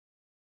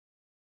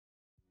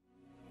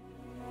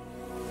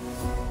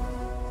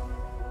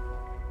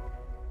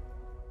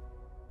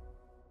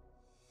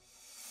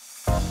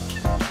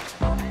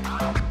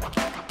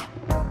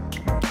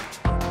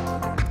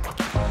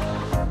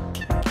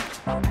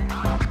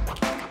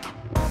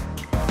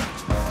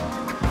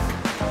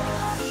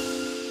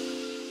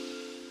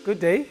Good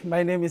day.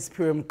 My name is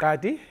Siphiwe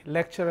Mqadi,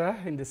 lecturer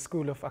in the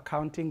School of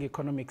Accounting,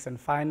 Economics and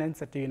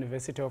Finance at the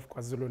University of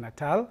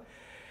KwaZulu-Natal.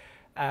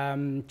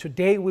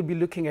 Today we'll be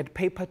looking at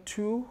paper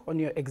 2 on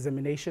your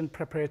examination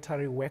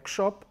preparatory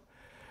workshop.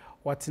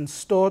 What's in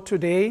store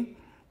today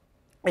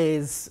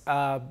is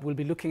we'll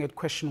be looking at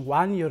question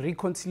 1, your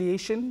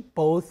reconciliation,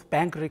 both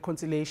bank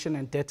reconciliation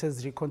and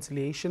debtors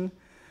reconciliation.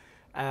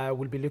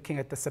 We'll be looking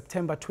at the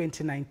September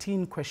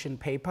 2019 question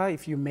paper.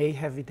 If you may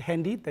have it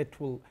handy, that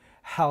will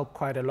help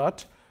quite a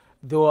lot,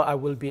 though I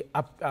will be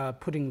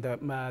putting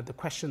the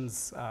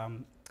questions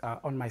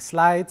on my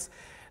slides.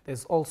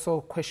 There's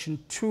also question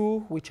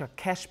 2, which are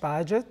cash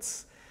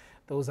budgets.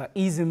 Those are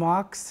easy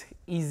marks,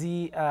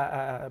 easy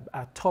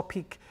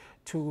topic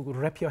to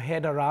wrap your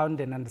head around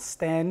and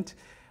understand.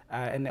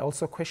 And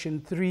also question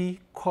 3,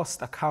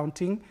 cost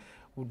accounting.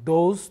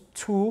 Those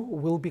 2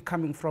 will be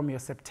coming from your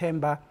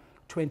September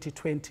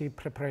 2020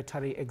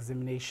 preparatory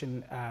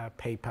examination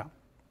paper.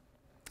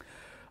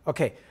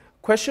 Okay.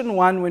 Question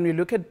 1, when we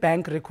look at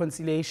bank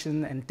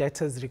reconciliation and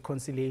debtors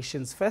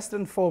reconciliations, first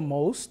and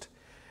foremost,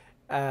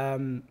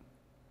 the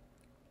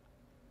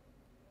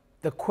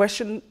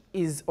question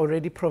is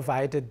already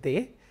provided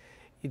there.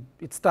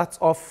 It starts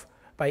off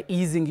by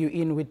easing you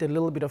in with a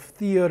little bit of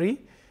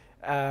theory.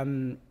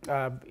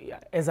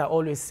 As I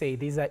always say,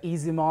 these are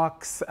easy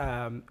marks,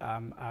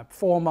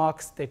 4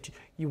 marks that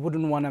you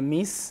wouldn't want to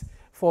miss,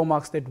 4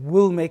 marks that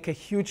will make a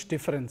huge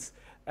difference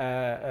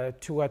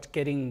toward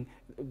getting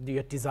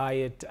your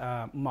desired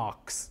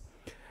marks.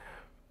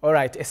 All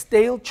right, a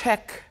stale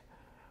check,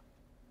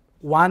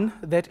 one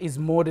that is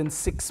more than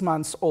 6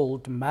 months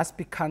old, must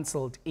be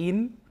cancelled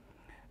in.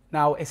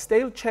 Now, a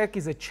stale check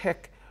is a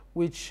check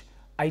which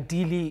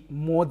ideally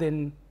more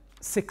than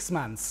 6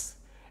 months,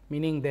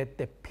 meaning that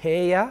the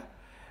payer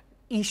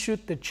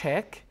issued the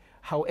check,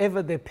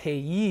 however, the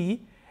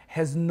payee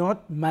has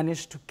not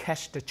managed to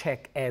cash the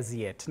check as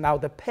yet. Now,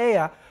 the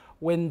payer,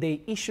 when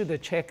they issue the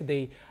check,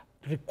 they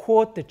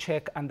record the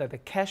check under the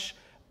cash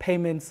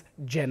payments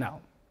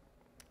journal.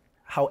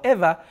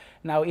 However,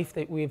 now if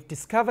we've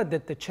discovered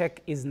that the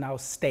check is now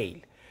stale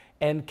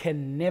and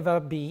can never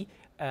be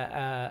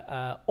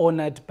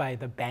honored by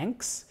the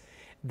banks,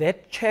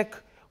 that check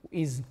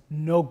is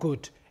no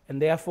good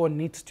and therefore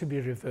needs to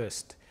be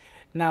reversed.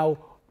 Now,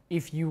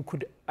 if you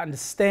could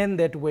understand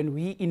that when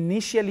we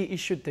initially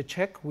issued the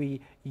check,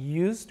 we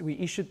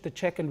issued the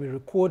check and we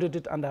recorded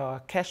it under our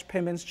cash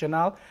payments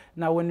journal.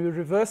 Now, when we're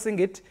reversing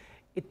it,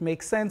 it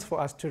makes sense for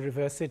us to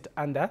reverse it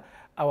under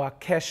our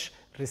cash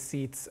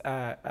receipts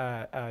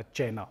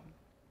journal.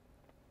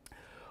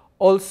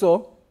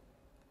 Also,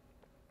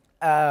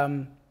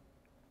 the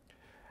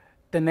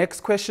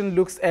next question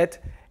looks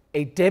at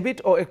a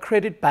debit or a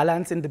credit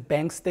balance in the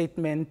bank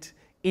statement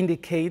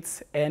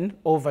indicates an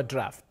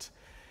overdraft.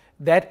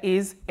 That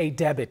is a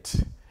debit.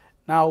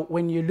 Now,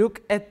 when you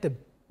look at the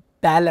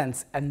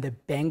balance and the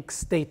bank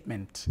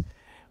statement,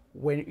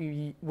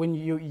 when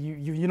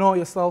you know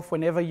yourself,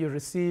 whenever you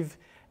receive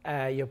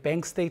your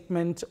bank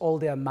statement, all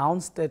the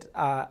amounts that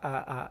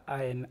are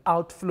an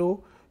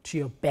outflow to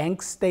your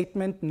bank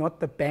statement, not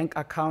the bank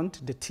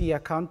account, the T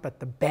account, but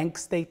the bank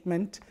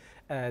statement,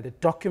 the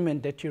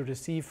document that you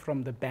receive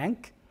from the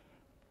bank,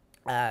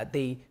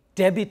 they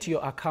debit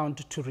your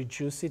account to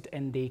reduce it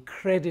and they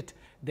credit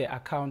the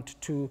account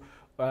to,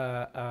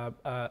 or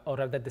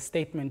rather the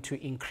statement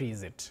to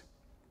increase it.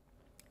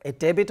 A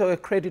debit or a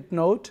credit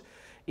note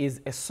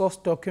is a source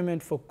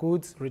document for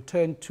goods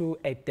returned to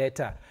a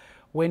debtor.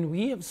 When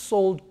we have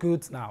sold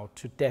goods now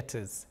to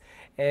debtors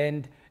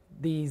and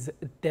these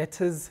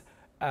debtors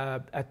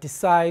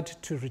decide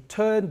to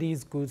return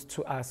these goods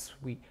to us,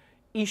 we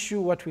issue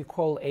what we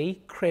call a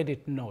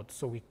credit note.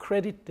 So we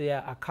credit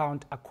their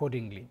account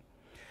accordingly.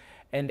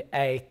 And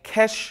a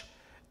cash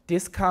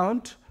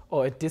discount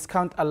or a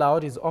discount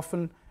allowed is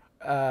often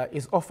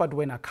offered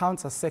when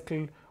accounts are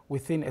settled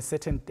within a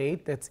certain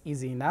date. That's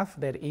easy enough.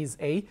 There is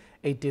a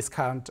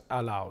discount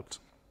allowed.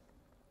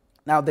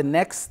 Now, the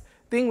next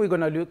thing we're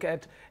going to look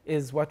at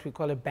is what we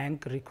call a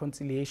bank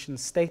reconciliation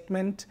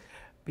statement.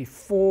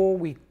 Before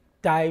we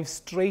dive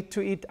straight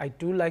to it, I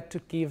do like to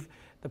give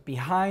the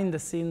behind the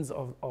scenes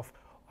of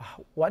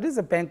what is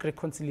a bank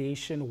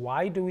reconciliation,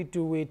 why do we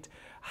do it,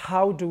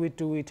 how do we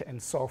do it,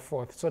 and so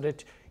forth, so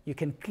that you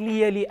can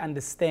clearly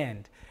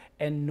understand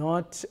and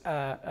not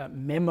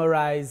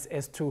memorize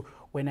as to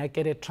when I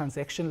get a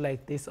transaction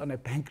like this on a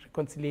bank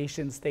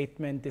reconciliation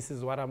statement, this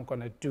is what I'm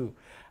going to do.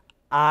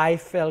 I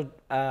fell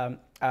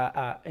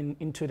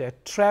into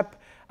that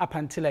trap up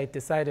until I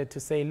decided to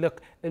say,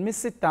 look, let me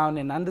sit down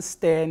and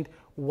understand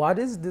what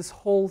is this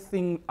whole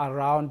thing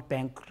around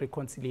bank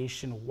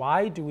reconciliation?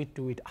 Why do we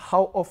do it?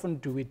 How often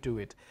do we do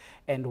it?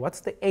 And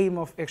what's the aim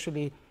of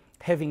actually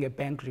having a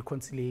bank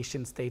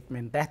reconciliation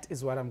statement? That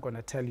is what I'm going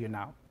to tell you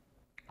now.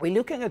 We're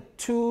looking at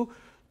 2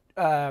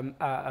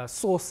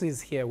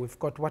 sources here. We've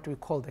got what we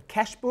call the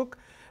cash book.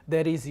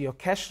 That is your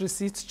cash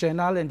receipts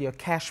journal and your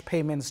cash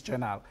payments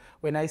journal.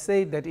 When I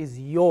say that is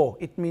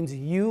it means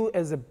you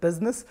as a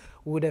business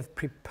would have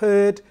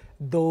prepared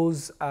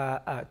those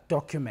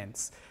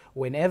documents.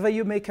 Whenever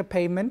you make a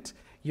payment,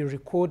 you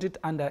record it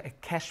under a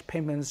cash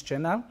payments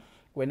journal.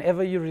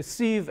 Whenever you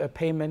receive a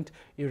payment,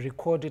 you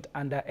record it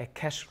under a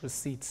cash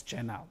receipts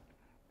journal.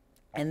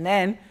 And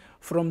then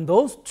from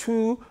those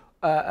two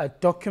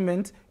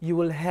documents, you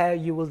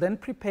will then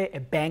prepare a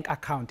bank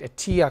account, a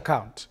T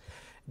account.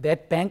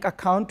 That bank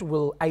account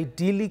will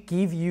ideally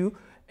give you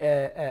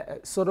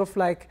sort of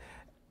like,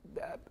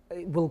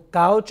 will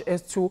gauge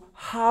as to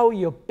how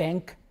your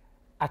bank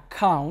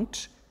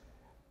account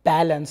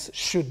balance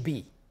should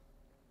be.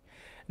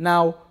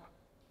 Now,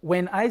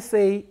 when I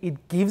say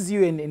it gives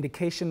you an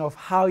indication of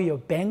how your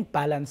bank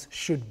balance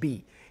should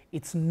be,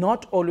 it's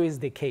not always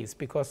the case,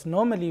 because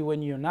normally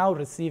when you now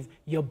receive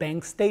your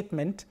bank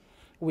statement,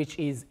 which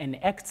is an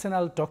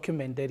external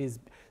document that is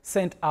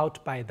sent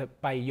out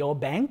by your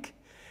bank,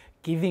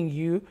 giving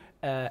you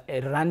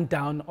a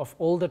rundown of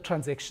all the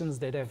transactions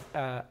that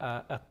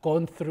have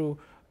gone through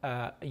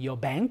your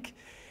bank,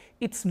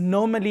 it's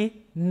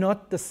normally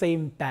not the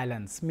same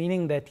balance,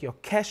 meaning that your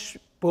cash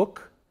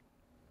book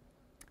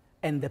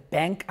and the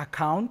bank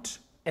account,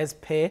 as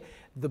per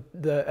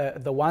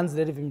the ones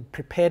that have been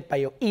prepared by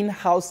your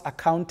in-house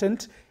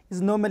accountant,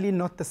 is normally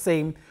not the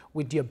same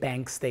with your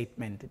bank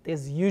statement.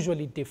 There's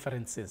usually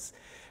differences,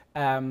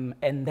 and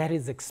that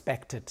is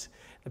expected.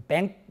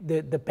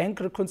 The bank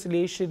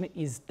reconciliation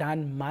is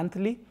done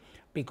monthly,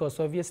 because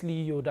obviously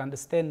you would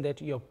understand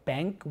that your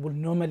bank will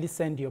normally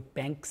send your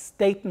bank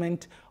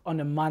statement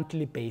on a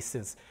monthly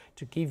basis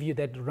to give you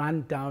that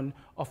rundown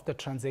of the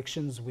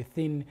transactions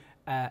within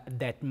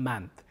that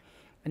month.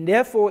 And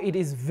therefore, it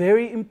is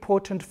very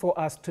important for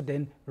us to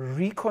then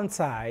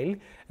reconcile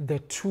the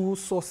two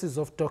sources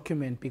of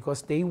document,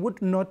 because they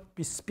would not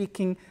be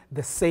speaking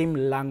the same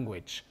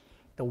language.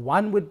 The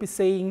one would be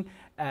saying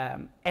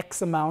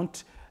X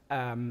amount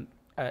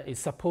is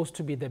supposed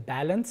to be the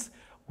balance,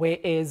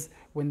 whereas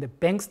when the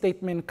bank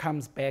statement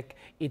comes back,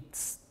 it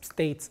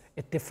states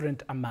a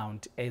different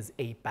amount as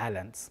a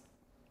balance.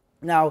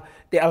 Now,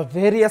 there are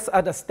various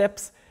other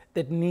steps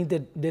that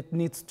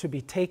needs to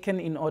be taken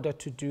in order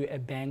to do a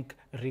bank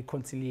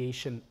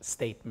reconciliation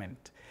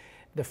statement.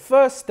 The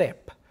first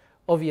step,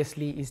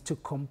 obviously, is to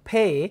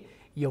compare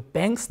your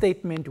bank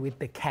statement with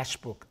the cash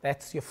book.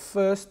 That's your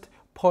first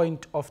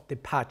point of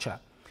departure.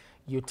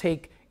 You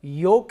take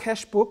your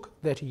cash book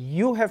that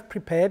you have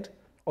prepared,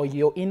 or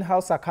your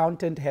in-house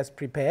accountant has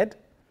prepared,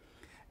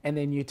 and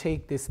then you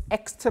take this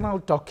external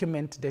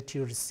document that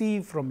you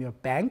receive from your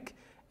bank,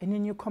 and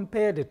then you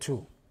compare the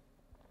two.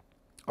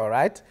 All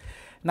right?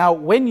 Now,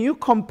 when you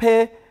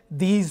compare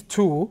these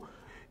two,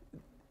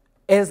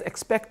 as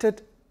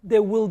expected,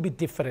 there will be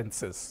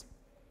differences.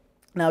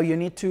 Now, you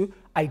need to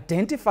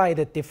identify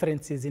the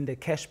differences in the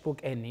cash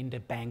book and in the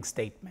bank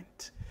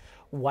statement.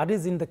 What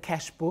is in the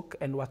cash book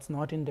and what's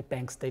not in the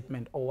bank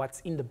statement, or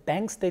what's in the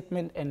bank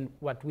statement and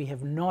what we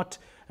have not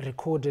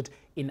recorded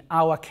in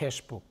our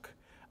cash book,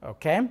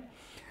 okay?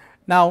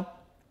 Now,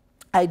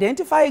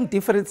 identifying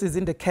differences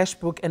in the cash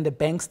book and the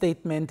bank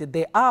statement,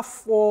 there are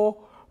 4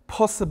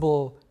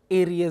 possible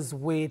areas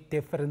where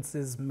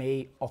differences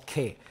may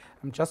occur.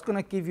 I'm just going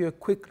to give you a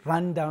quick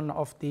rundown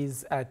of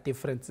these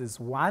differences.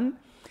 One,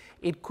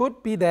 it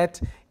could be that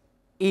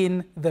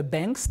in the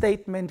bank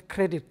statement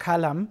credit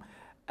column,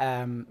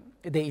 there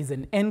is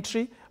an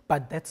entry,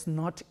 but that's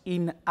not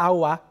in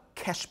our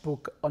cash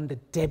book on the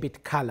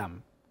debit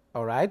column.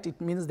 All right?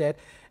 It means that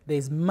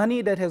there's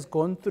money that has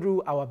gone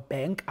through our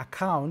bank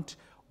account.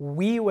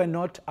 We were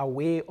not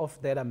aware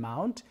of that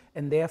amount,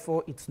 and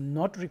therefore it's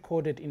not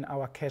recorded in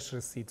our cash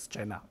receipts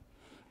journal.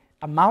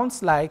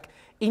 Amounts like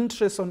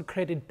interest on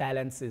credit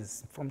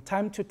balances. From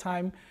time to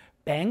time,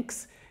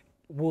 banks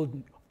will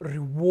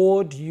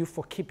reward you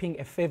for keeping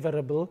a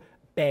favorable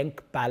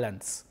bank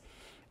balance.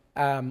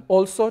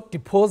 Also,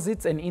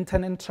 deposits and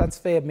internet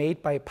transfer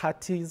made by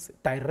parties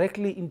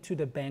directly into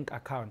the bank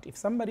account. If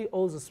somebody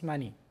owes us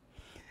money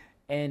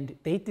and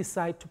they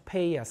decide to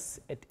pay us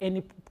at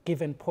any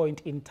given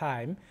point in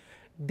time,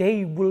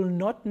 they will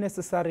not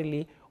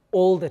necessarily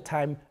all the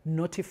time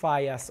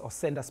notify us or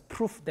send us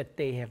proof that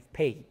they have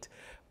paid.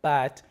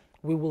 But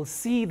we will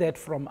see that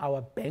from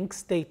our bank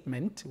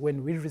statement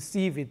when we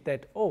receive it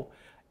that, oh,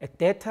 a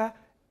debtor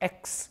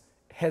X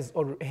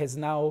has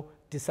now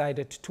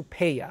decided to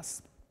pay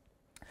us.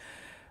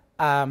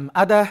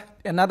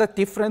 Another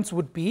difference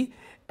would be,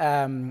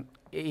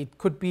 it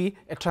could be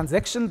a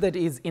transaction that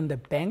is in the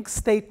bank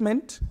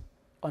statement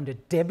on the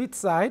debit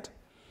side,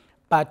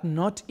 but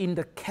not in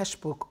the cash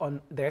book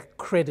on the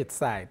credit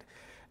side.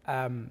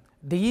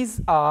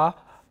 These are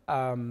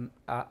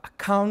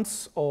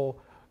accounts or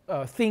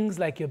things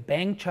like your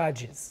bank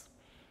charges.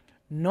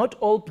 Not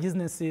all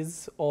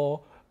businesses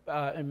or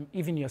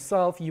even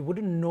yourself, you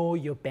wouldn't know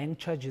your bank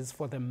charges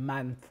for the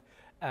month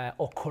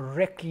or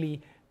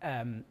correctly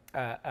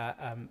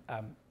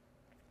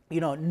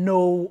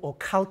know or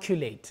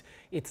calculate.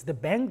 It's the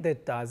bank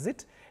that does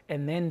it,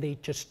 and then they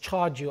just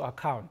charge your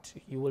account.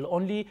 You will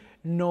only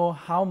know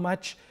how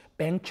much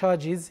bank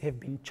charges have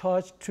been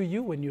charged to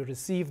you when you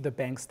receive the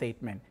bank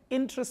statement.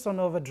 Interest on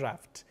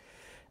overdraft,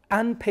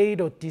 unpaid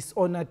or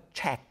dishonored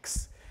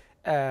checks,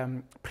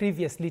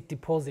 previously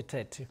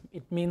deposited.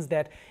 It means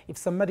that if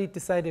somebody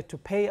decided to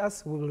pay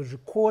us, we will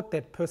record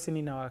that person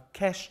in our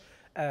cash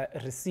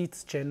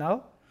receipts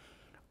journal.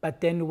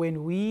 But then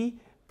when we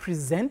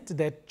present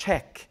that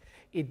check,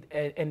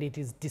 and it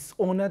is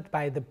dishonored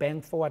by the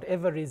bank for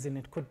whatever reason,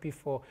 it could be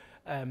for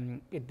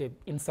the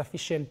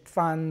insufficient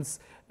funds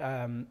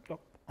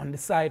on the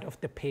side of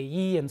the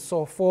payee and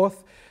so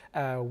forth,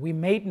 we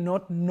may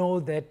not know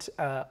that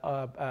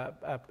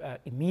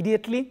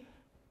immediately,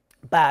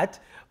 but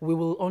we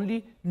will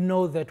only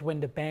know that when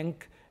the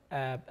bank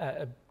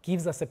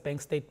gives us a bank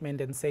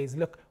statement and says,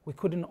 look, we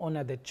couldn't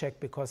honor the check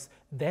because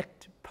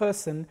that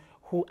person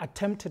who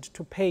attempted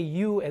to pay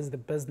you as the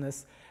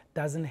business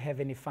doesn't have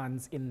any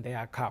funds in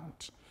their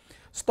account.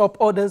 Stop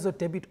orders or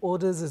debit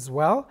orders as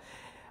well.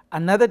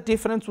 Another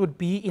difference would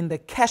be in the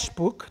cash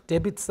book,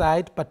 debit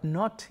side, but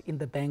not in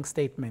the bank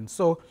statement.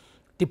 So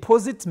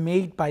deposits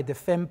made by the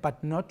firm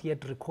but not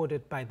yet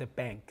recorded by the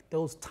bank,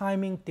 those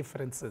timing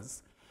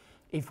differences.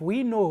 If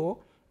we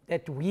know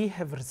that we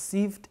have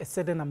received a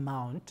certain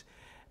amount,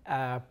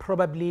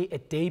 probably a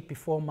day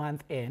before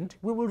month end,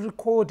 we will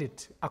record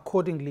it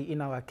accordingly in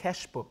our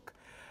cash book.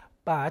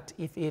 But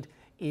if it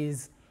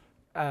is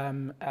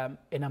an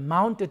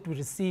amount that we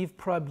receive,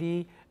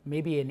 probably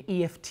maybe an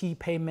EFT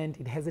payment,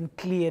 it hasn't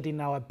cleared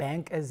in our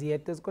bank as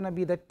yet, there's going to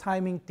be that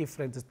timing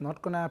difference. It's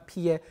not going to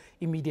appear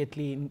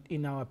immediately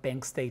in our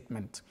bank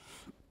statement.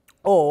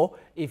 Or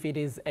if it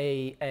is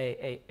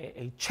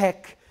a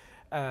check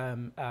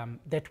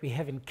that we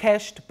haven't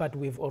cashed, but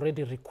we've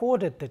already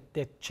recorded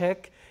that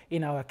check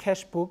in our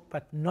cash book,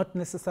 but not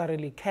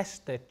necessarily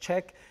cashed that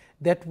check,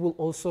 that will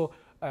also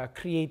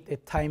create a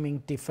timing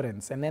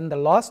difference. And then the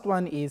last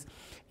one is,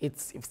 if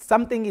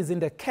something is in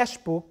the cash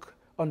book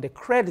on the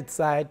credit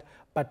side,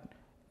 but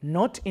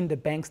not in the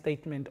bank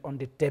statement on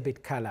the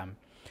debit column.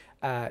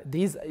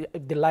 These are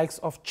the likes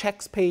of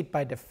checks paid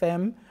by the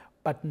firm,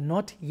 but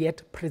not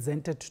yet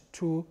presented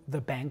to the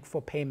bank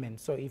for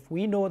payment. So if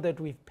we know that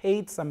we've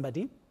paid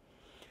somebody,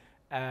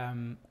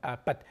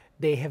 but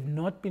they have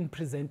not been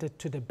presented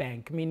to the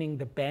bank, meaning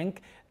the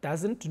bank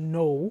doesn't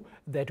know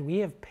that we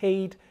have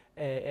paid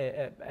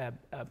a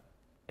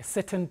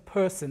certain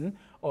person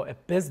or a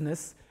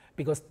business,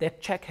 because that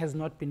check has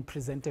not been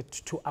presented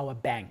to our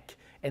bank,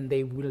 and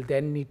they will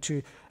then need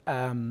to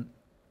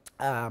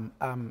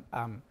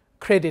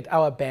credit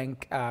our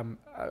bank,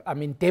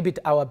 debit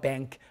our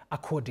bank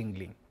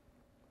accordingly.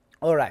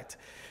 All right.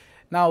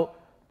 Now,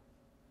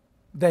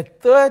 the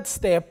third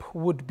step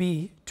would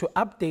be to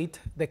update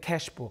the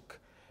cash book.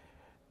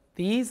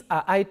 These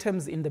are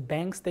items in the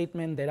bank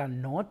statement that are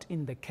not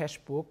in the cash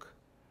book,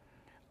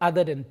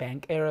 other than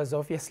bank errors,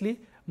 obviously,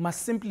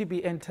 must simply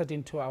be entered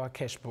into our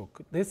cash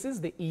book. This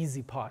is the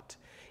easy part.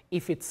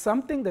 If it's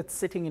something that's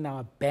sitting in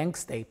our bank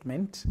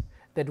statement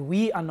that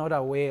we are not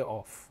aware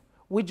of,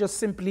 we just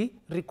simply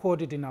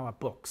record it in our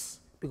books,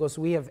 because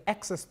we have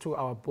access to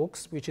our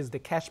books, which is the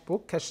cash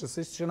book, cash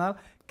receipts journal,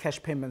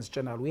 cash payments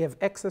journal. We have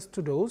access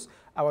to those.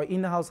 Our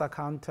in-house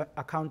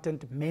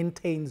accountant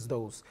maintains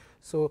those.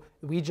 So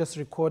we just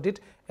record it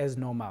as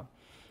normal.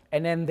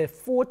 And then the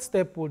fourth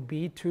step would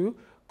be to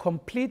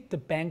complete the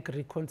bank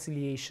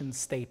reconciliation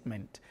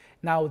statement.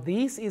 Now,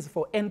 this is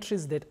for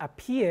entries that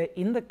appear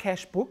in the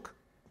cash book,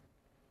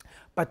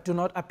 but do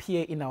not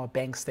appear in our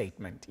bank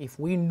statement. If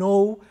we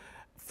know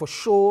for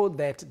sure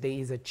that there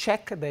is a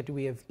check that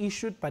we have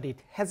issued, but it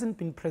hasn't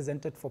been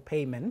presented for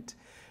payment,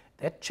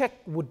 that check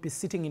would be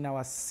sitting in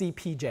our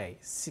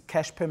CPJ,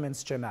 Cash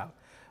Payments Journal.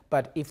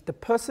 But if the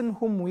person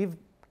whom we've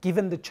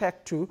given the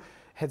check to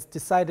has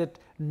decided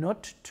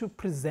not to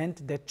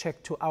present that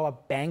check to our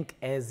bank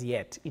as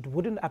yet, it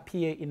wouldn't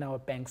appear in our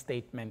bank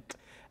statement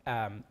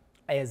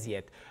as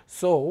yet.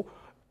 So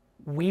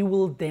we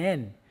will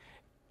then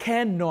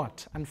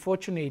cannot,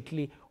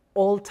 unfortunately,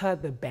 alter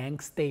the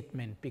bank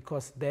statement,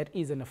 because that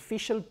is an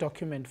official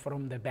document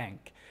from the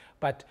bank.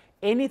 But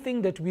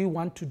anything that we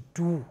want to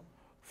do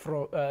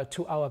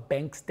to our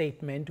bank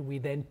statement, we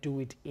then do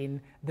it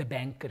in the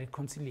bank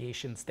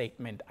reconciliation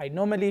statement. I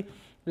normally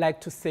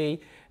like to say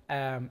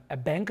a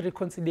bank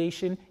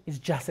reconciliation is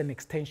just an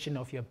extension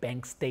of your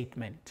bank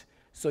statement.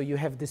 So you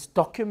have this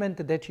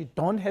document that you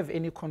don't have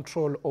any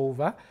control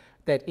over,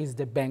 that is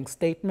the bank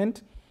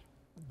statement.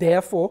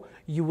 Therefore,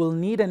 you will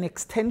need an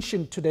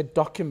extension to that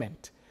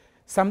document,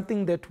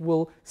 something that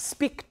will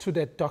speak to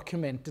that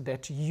document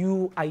that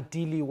you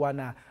ideally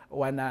wanna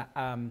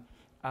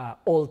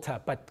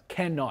alter, but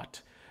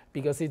cannot,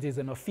 because it is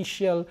an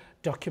official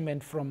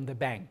document from the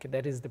bank.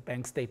 That is the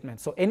bank statement.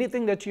 So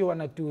anything that you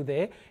want to do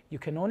there, you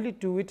can only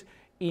do it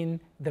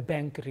in the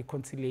bank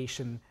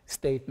reconciliation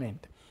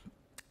statement.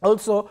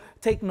 Also,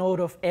 take note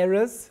of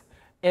errors.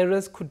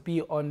 Errors could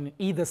be on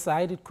either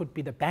side. It could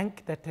be the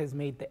bank that has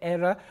made the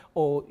error,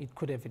 or it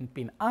could have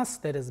been us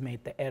that has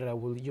made the error.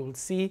 You'll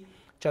see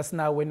just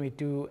now when we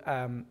do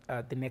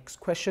the next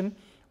question.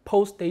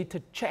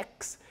 Post-dated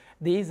checks.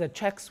 These are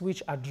checks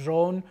which are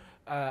drawn.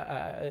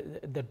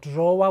 The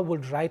drawer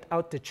will write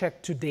out the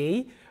check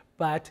today,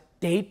 but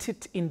date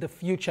it in the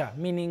future,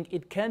 meaning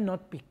it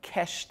cannot be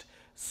cashed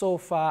so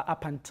far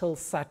up until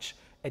such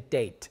a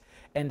date.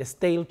 And a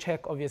stale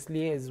check,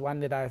 obviously, is one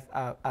that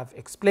I've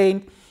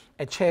explained,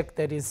 a check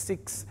that is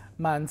 6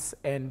 months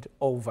and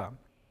over.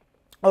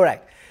 All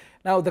right.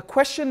 Now, the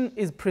question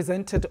is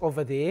presented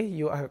over there.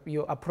 You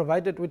are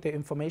provided with the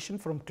information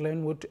from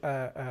Glenwood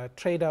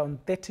Trader on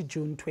 30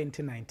 June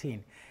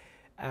 2019.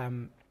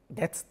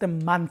 That's the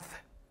month,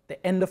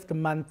 the end of the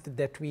month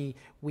that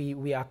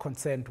we are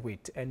concerned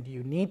with. And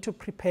you need to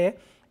prepare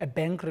a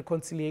bank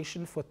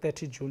reconciliation for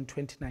 30 June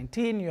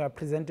 2019. You are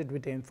presented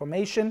with the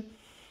information.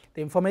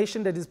 The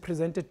information that is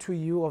presented to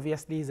you,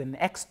 obviously, is an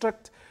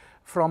extract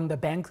from the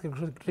bank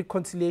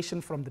reconciliation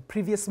from the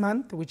previous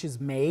month, which is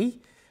May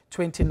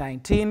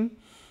 2019,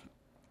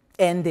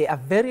 and there are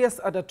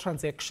various other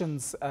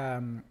transactions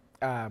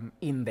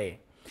in there.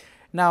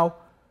 Now,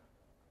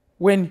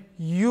 when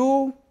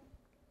you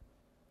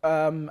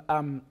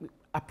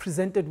are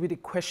presented with a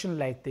question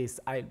like this,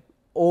 I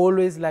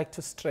always like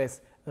to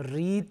stress,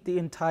 read the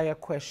entire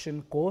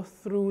question, go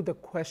through the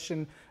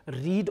question,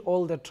 read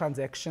all the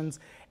transactions,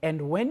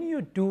 and when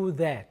you do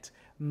that,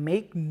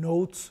 make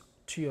notes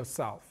to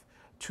yourself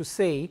to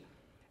say,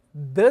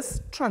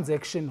 this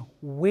transaction,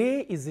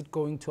 where is it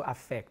going to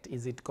affect?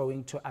 Is it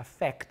going to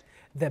affect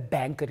the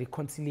bank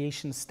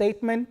reconciliation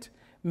statement,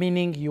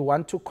 meaning you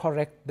want to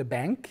correct the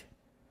bank,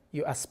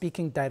 you are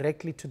speaking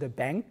directly to the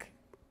bank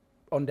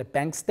on the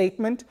bank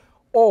statement,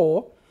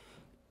 or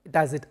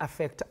does it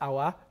affect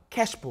our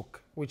cash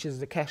book, which is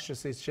the cash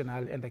receipts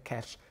journal and the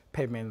cash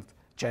payment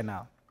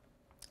journal?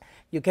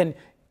 You can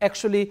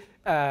actually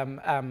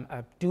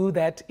do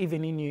that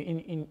even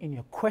in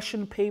your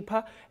question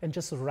paper, and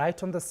just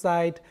write on the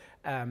side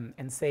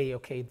and say,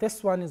 okay,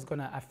 this one is going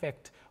to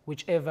affect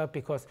whichever,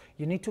 because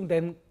you need to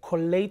then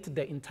collate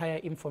the entire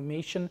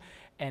information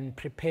and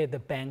prepare the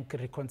bank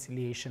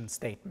reconciliation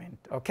statement.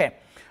 Okay,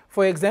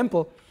 for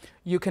example,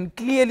 you can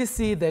clearly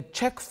see that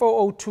check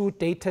 402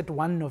 dated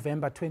 1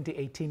 November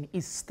 2018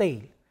 is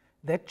stale.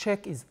 That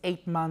check is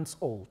 8 months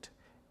old.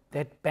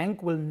 That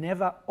bank will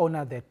never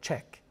honor that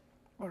check.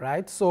 All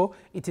right, so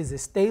it is a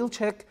stale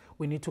check.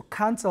 We need to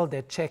cancel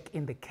that check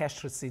in the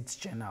cash receipts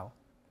journal.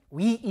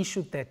 We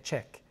issued that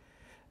check,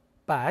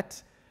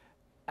 but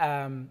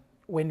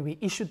when we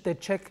issued the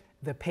check,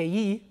 the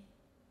payee,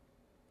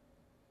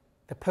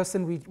 the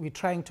person we're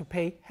trying to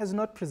pay, has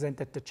not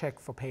presented the check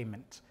for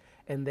payment,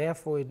 and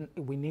therefore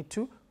we need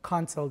to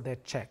cancel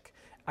that check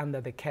under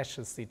the cash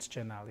receipts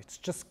journal. It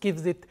just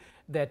gives it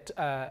that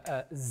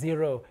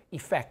zero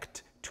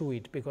effect to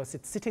it, because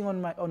it's sitting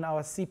on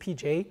our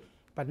CPJ,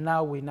 but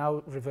now we're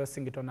now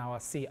reversing it on our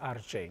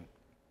CRJ.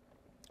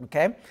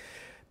 Okay.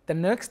 The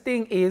next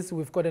thing is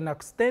we've got an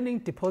outstanding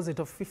deposit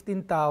of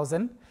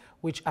 15,000,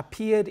 which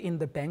appeared in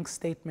the bank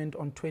statement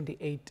on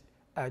 28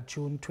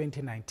 June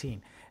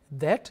 2019.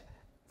 That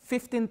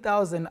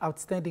 15,000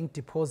 outstanding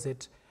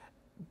deposit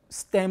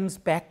stems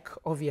back,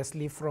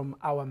 obviously, from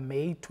our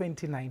May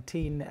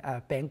 2019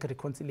 bank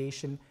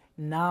reconciliation.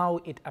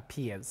 Now it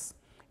appears.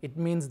 It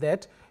means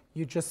that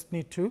you just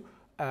need to,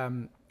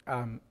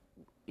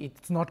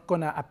 it's not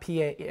going to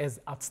appear as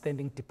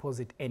outstanding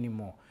deposit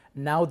anymore.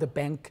 Now the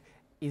bank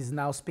is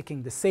now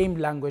speaking the same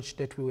language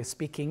that we were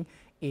speaking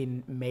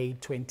in May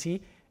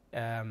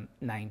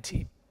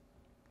 2019.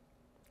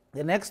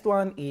 The next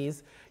one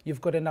is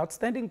you've got an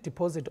outstanding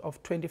deposit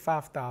of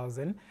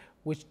 25,000,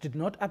 which did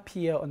not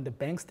appear on the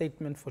bank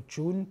statement for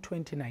June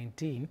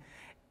 2019.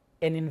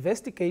 An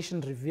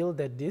investigation revealed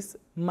that this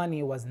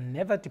money was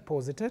never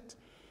deposited.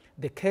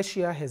 The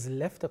cashier has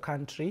left the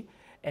country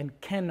and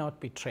cannot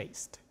be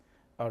traced.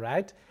 All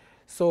right,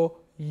 so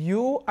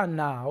you are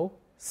now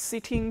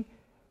sitting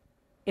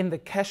in the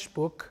cash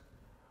book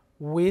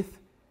with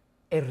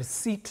a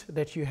receipt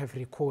that you have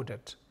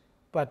recorded,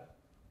 but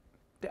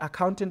the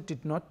accountant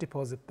did not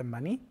deposit the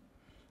money.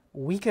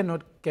 We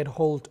cannot get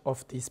hold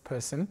of this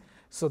person,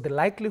 so the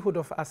likelihood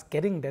of us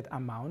getting that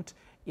amount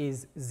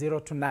is 0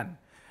 to none.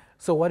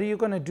 So what are you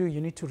going to do? You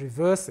need to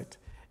reverse it.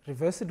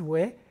 Reverse it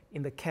where?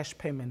 In the cash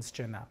payments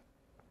journal.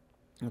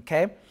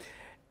 Okay.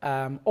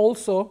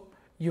 Also,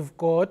 you've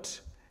got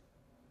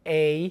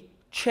a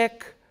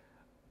check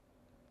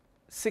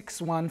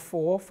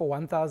 614 for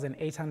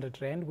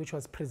 1,800 Rand, which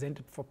was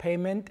presented for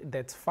payment.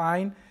 That's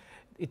fine.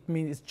 It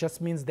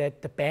just means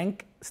that the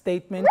bank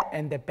statement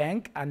and the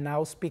bank are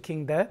now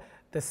speaking the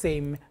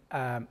same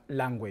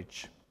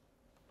language.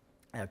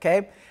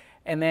 Okay,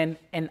 and then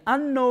an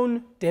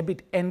unknown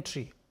debit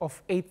entry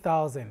of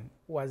 8,000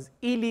 was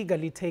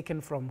illegally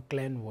taken from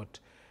Glenwood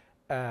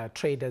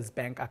Traders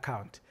Bank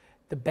account.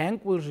 The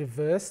bank will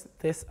reverse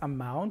this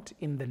amount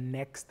in the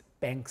next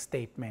bank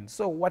statement.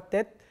 So what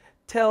that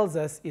tells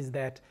us is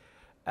that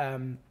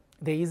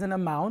there is an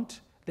amount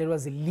that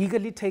was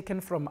illegally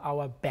taken from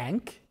our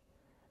bank,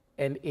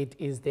 and it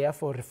is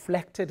therefore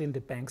reflected in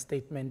the bank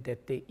statement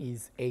that there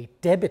is a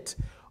debit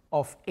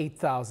of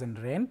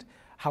 8,000 Rand.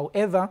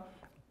 However,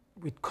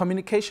 with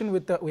communication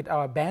with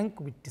our bank,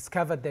 we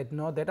discovered that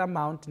no, that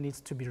amount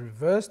needs to be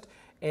reversed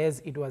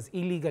as it was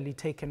illegally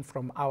taken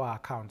from our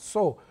account.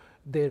 So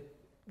the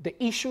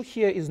issue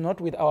here is not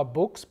with our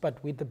books,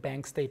 but with the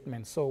bank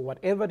statement. So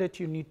whatever that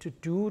you need to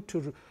do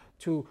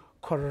to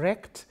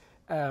correct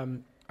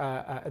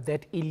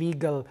that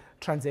illegal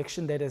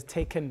transaction that has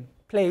taken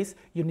place,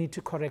 you need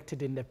to correct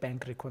it in the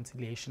bank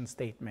reconciliation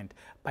statement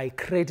by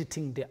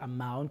crediting the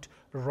amount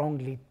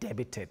wrongly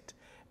debited.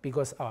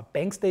 Because our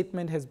bank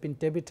statement has been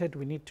debited,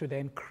 we need to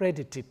then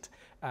credit it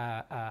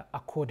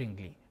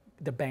accordingly,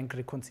 the bank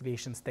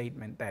reconciliation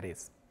statement, that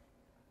is.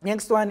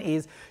 Next one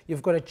is,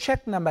 you've got a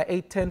check number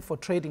 810 for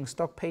trading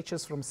stock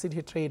purchase from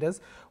City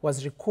Traders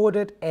was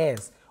recorded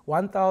as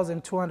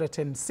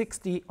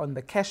 1,260 on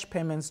the cash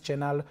payments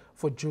journal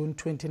for June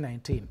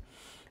 2019.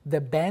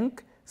 The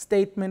bank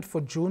statement for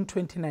June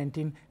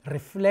 2019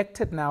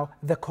 reflected now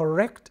the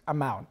correct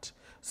amount.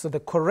 So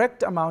the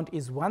correct amount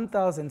is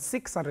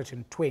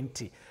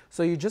 1,620.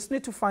 So you just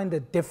need to find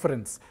the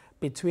difference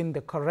between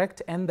the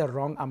correct and the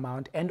wrong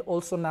amount, and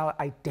also now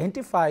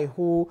identify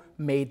who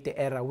made the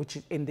error, which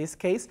in this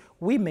case,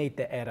 we made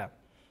the error.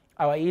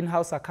 Our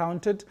in-house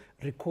accountant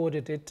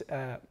recorded it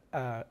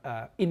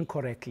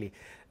incorrectly.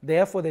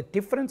 Therefore, the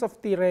difference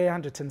of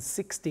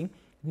 360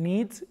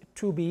 needs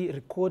to be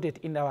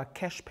recorded in our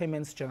cash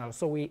payments journal.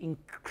 So we're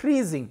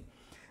increasing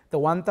the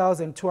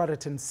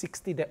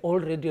 1,260 that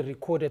already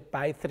recorded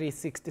by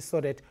 360 so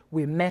that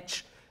we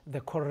match the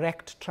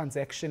correct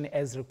transaction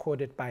as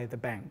recorded by the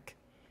bank.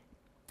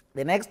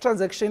 The next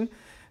transaction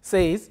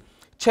says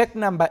check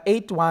number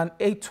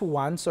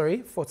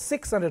 821 for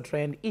 600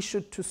 Rand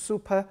issued to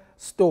super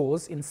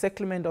stores in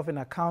settlement of an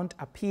account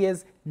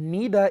appears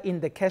neither in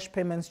the cash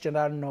payments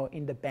journal nor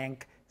in the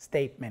bank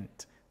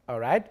statement. All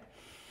right.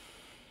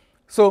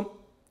 So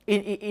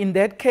in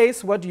that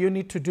case, what do you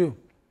need to do?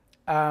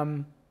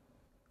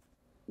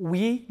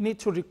 We need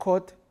to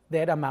record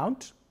that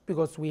amount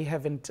because we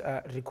haven't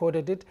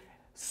recorded it.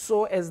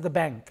 So as the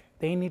bank,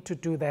 they need to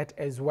do that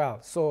as well.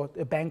 So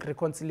the bank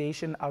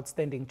reconciliation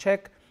outstanding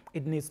check,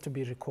 it needs to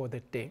be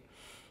recorded there.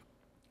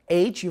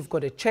 H, you've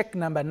got a check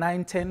number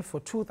 910 for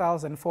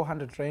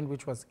 2,400 Rand,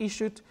 which was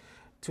issued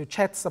to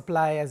chat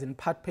suppliers in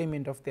part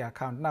payment of the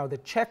account. Now the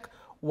check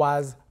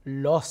was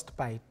lost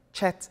by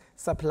chat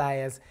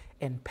suppliers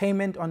and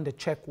payment on the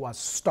check was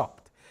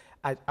stopped.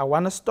 I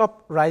want to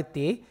stop right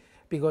there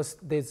because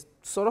there's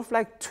sort of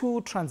like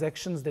two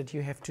transactions that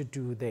you have to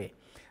do there.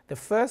 The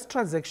first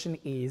transaction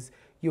is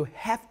you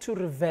have to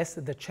reverse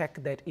the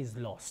check that is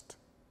lost,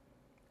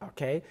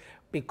 okay?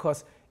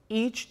 Because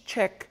each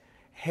check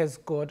has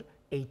got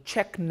a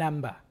check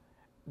number.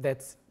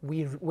 That's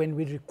when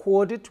we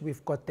record it,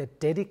 we've got the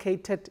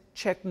dedicated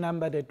check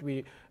number that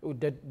we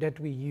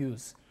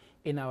use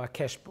in our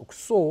cash book.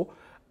 So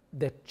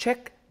the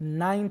check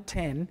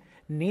 910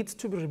 needs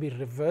to be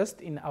reversed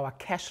in our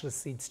cash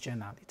receipts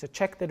journal. It's a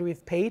check that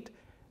we've paid.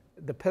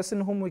 The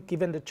person whom we've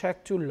given the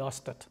check to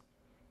lost it,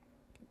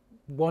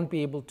 won't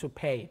be able to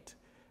pay it.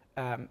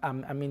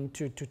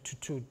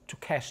 To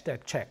cash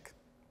that check.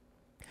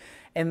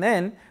 And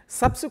then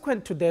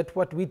subsequent to that,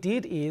 what we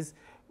did is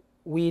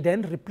we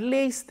then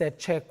replaced that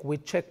check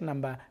with check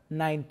number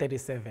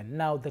 937.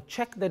 Now the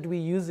check that we're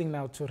using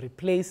now to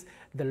replace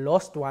the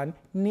lost one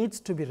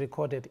needs to be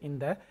recorded in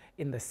the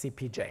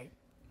CPJ,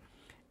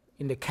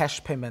 in the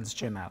cash payments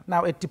journal.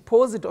 Now a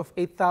deposit of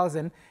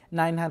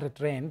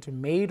 8,900 Rand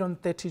made on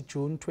 30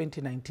 June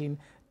 2019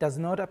 does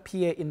not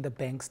appear in the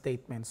bank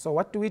statement. So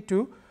what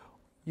do?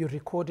 You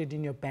record it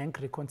in your bank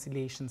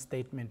reconciliation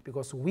statement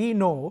because we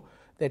know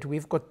that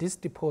we've got this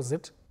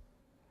deposit,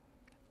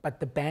 but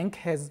the bank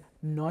has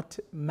not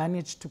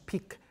managed to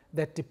pick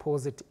that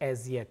deposit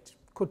as yet.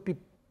 Could be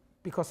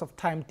because of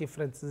time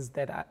differences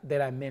that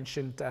I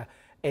mentioned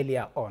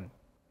earlier on.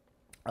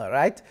 All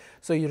right,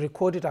 so you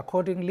record it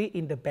accordingly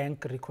in the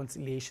bank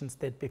reconciliation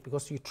statement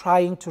because you're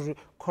trying to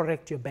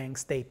correct your bank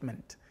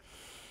statement.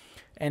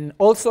 And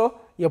also,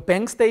 your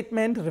bank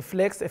statement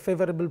reflects a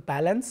favorable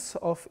balance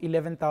of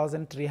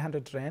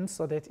 11,300 Rand.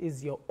 So that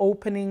is your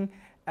opening,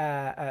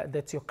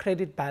 that's your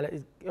credit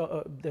balance,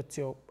 that's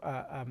your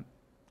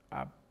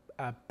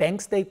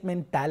bank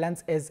statement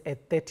balance as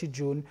at 30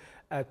 June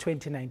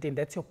 2019.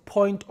 That's your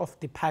point of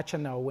departure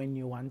now when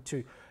you want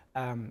to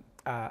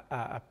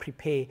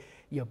prepare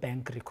your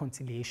bank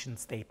reconciliation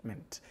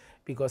statement.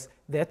 Because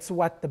that's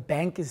what the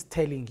bank is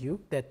telling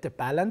you, that the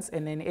balance,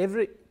 and then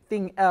everything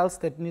else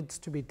that needs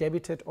to be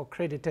debited or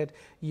credited,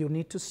 you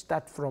need to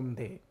start from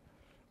there.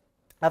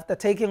 After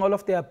taking all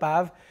of the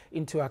above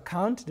into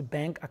account, the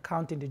bank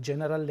account in the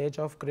general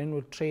ledger of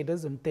Greenwood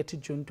Traders on 30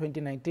 June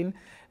 2019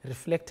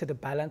 reflected a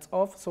balance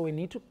of, so we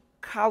need to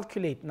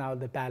calculate now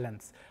the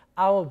balance,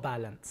 our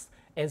balance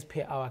as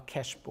per our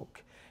cash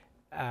book.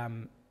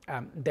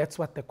 That's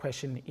what the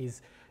question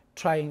is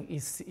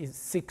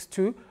seeks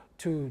to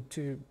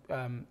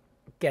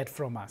get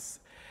from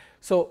us.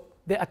 So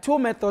there are two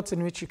methods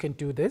in which you can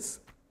do this.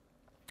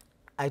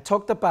 I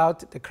talked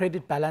about the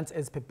credit balance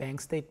as per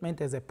bank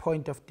statement as a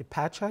point of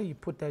departure. You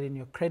put that in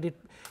your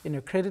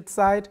credit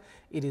side.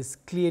 It is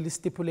clearly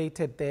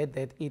stipulated there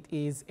that it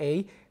is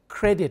a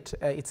credit.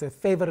 It's a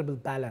favorable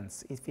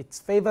balance. If it's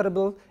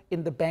favorable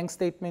in the bank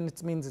statement,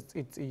 it means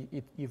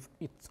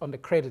it's on the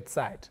credit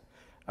side.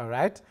 All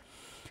right.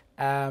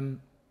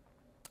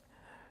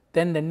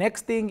 Then the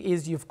next thing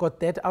is you've got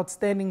that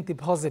outstanding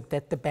deposit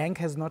that the bank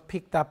has not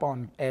picked up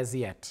on as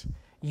yet.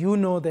 You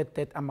know that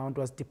that amount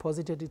was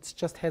deposited, it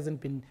just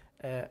hasn't been,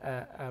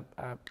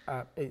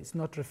 it's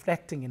not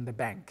reflecting in the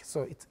bank.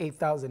 So it's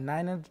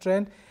 8,900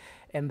 Rand.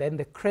 And then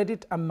the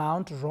credit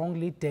amount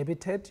wrongly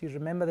debited. You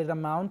remember that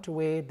amount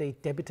where they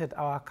debited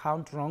our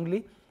account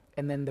wrongly,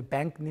 and then the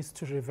bank needs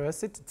to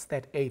reverse it. It's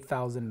that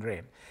 8,000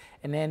 Rand.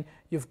 And then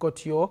you've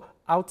got your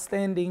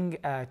outstanding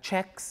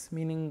checks,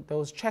 meaning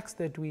those checks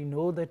that we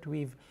know that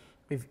we've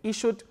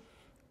issued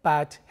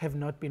but have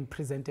not been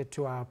presented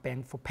to our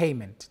bank for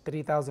payment.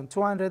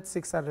 3,200,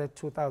 600,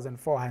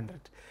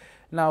 2,400.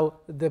 Now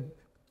the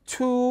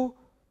two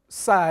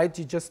sides,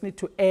 you just need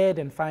to add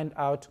and find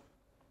out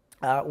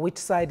which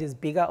side is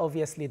bigger.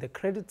 Obviously the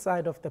credit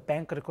side of the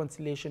bank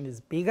reconciliation is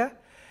bigger,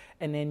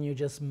 and then you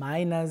just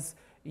minus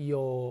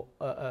your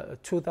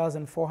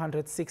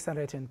 2,400,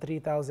 600 and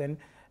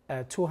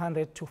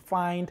 3,200 to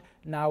find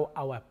now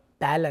our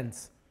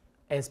balance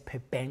as per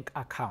bank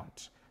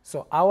account.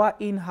 So our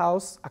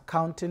in-house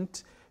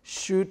accountant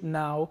should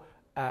now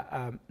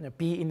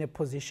be in a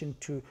position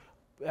to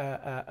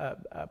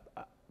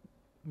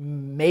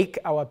make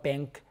our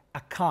bank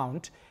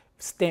account,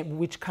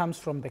 which comes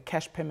from the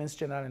cash payments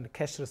journal and the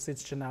cash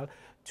receipts journal,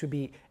 to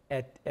be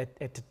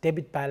at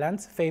debit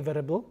balance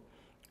favorable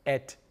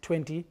at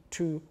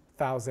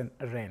 22,000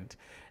 Rand.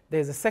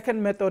 There's a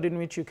second method in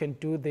which you can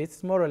do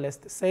this, more or less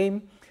the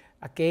same.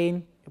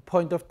 Again, your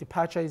point of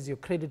departure is your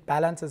credit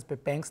balance as per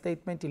bank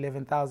statement,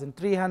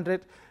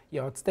 11,300,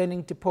 your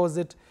outstanding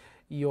deposit,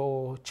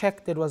 your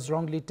check that was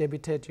wrongly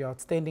debited, your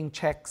outstanding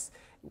checks,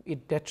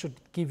 that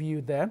should give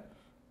you the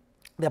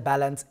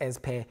balance as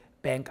per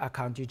bank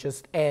account. You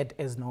just add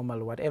as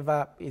normal.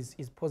 Whatever is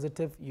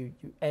positive, you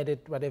add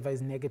it. Whatever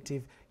is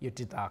negative, you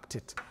deduct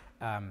it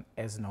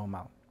as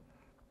normal.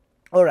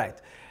 All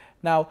right.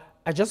 Now,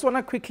 I just want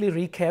to quickly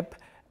recap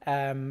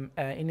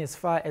in as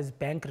far as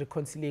bank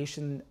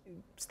reconciliation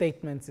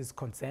statements is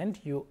concerned.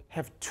 You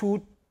have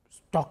two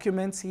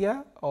documents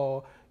here,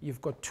 or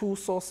you've got two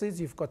sources.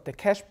 You've got the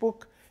cash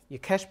book. Your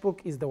cash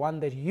book is the one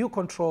that you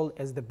control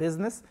as the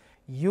business.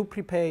 You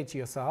prepare it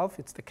yourself.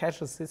 It's the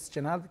cash receipts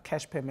journal, the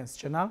cash payments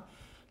journal.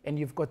 And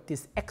you've got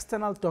this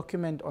external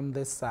document on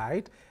this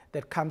side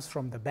that comes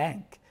from the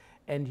bank.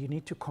 And you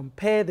need to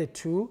compare the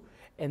two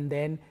and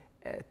then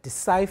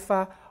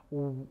decipher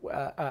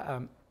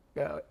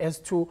as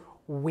to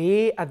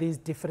where are these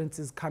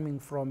differences coming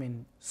from,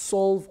 and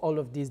solve all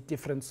of these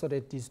differences so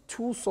that these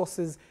two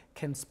sources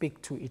can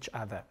speak to each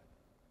other.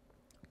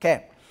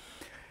 Okay.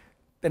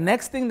 The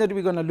next thing that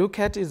we're going to look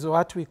at is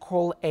what we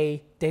call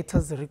a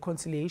debtors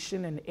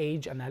reconciliation and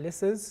age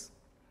analysis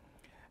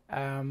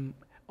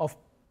of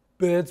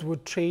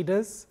Birdswood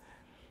traders.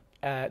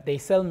 They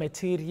sell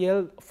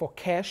material for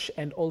cash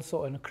and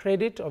also on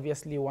credit.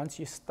 Obviously, once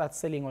you start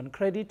selling on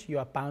credit, you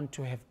are bound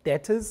to have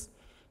debtors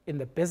in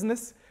the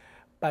business,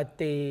 but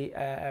the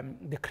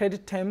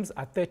credit terms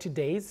are 30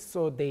 days,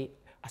 so they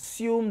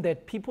assume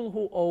that people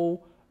who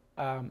owe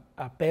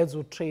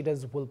Birdswood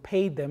traders will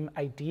pay them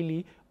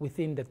ideally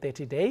within the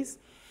 30 days,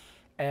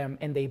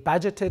 and they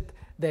budgeted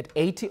that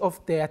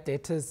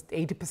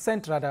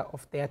 80% rather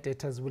of their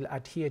debtors will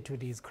adhere to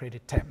these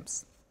credit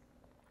terms.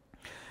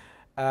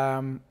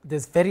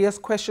 There's various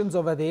questions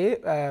over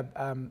there.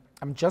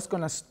 I'm just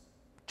going to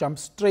jump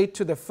straight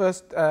to the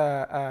first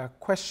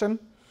question,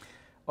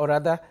 or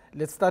rather,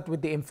 let's start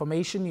with the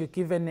information you're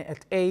given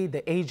at A,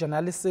 the age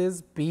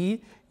analysis.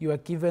 B, you are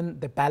given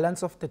the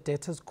balance of the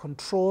debtors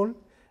control,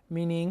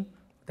 meaning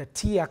the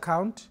T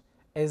account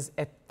is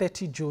at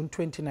 30 June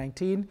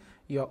 2019.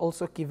 You are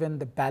also given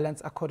the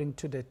balance according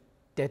to the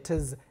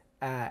debtors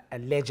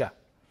ledger.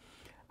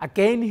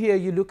 Again, here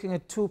you're looking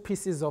at two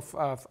pieces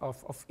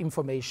of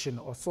information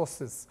or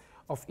sources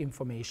of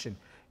information.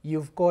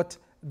 You've got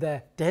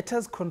the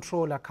debtors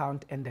control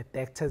account and the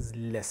debtors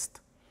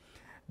list.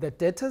 The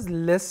debtors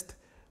list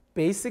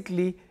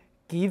basically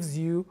gives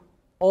you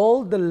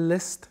all the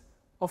list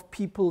of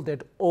people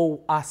that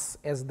owe us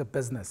as the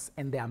business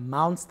and the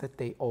amounts that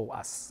they owe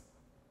us.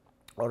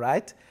 All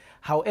right.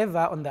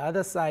 However, on the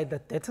other side, the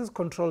debtors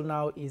control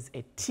now is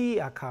a T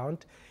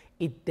account.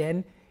 It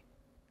then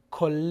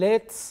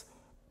collects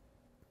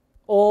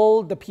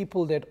all the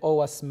people that owe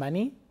us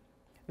money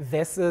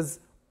versus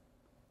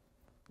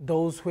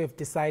those who have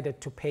decided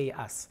to pay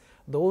us.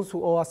 Those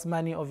who owe us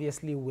money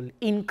obviously will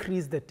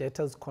increase the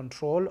debtors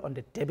control on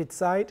the debit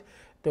side.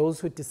 Those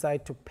who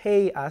decide to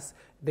pay us,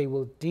 they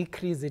will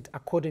decrease it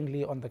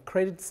accordingly on the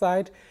credit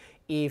side.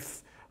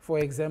 If, for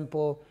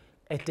example,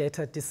 a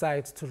debtor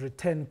decides to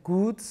return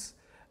goods,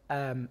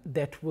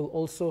 that will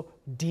also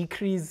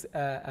decrease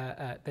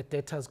the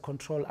debtors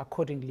control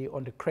accordingly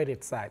on the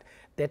credit side.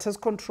 Debtors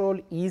control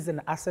is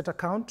an asset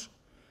account.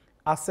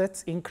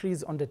 Assets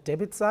increase on the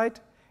debit side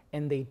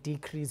and they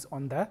decrease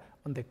on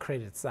the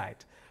credit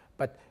side.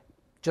 But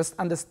just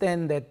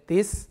understand that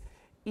this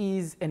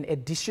is an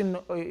addition,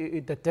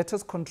 the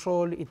debtors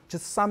control, it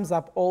just sums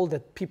up all the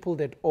people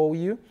that owe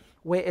you,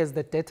 whereas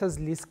the debtors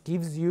list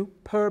gives you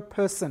per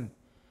person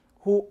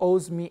who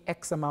owes me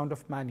X amount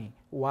of money,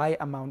 Y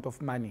amount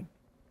of money.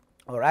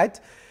 All right.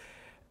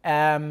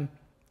 And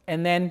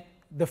then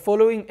the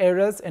following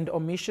errors and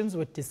omissions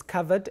were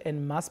discovered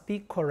and must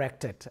be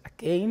corrected.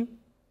 Again,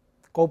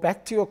 go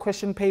back to your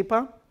question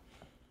paper,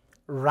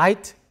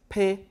 write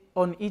pay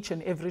on each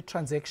and every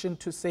transaction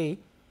to say,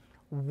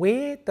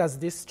 where does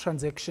this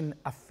transaction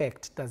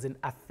affect? Does it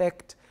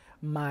affect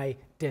my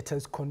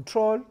debtor's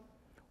control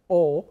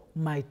or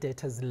my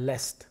debtor's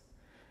list?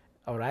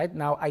 All right.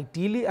 Now,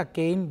 ideally,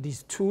 again,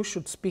 these two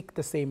should speak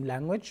the same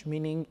language,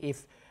 meaning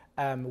if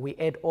we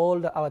add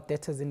all our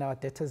debtors in our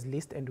debtors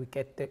list and we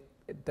get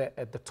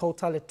the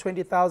total at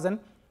 20,000,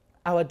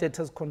 our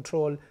debtors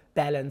control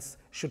balance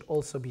should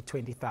also be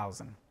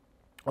 20,000.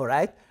 All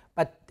right.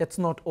 But that's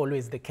not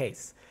always the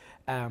case.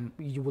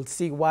 You will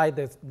see why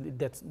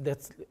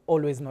that's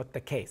always not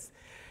the case.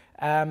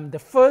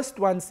 The first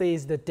one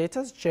says the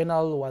debtors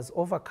journal was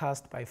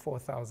overcast by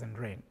 4,000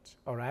 rand.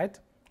 All right.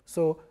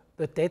 So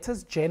the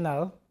debtors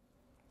journal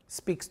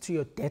speaks to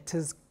your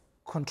debtors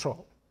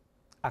control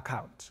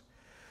account.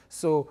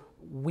 So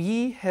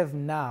we have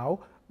now,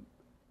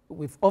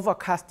 we've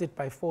overcast it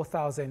by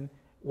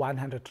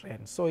 4,100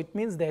 rand. So it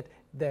means that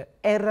the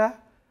error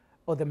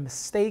or the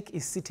mistake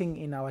is sitting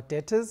in our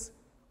debtors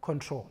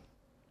control.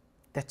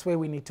 That's where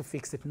we need to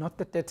fix it, not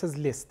the debtors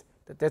list.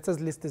 The debtors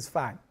list is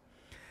fine.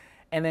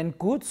 And then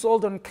goods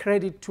sold on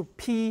credit to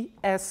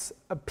PS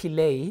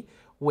Pillay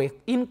were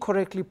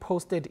incorrectly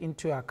posted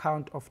into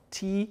account of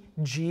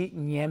TG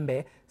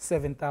Nyembe,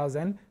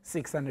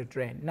 7,600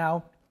 rand.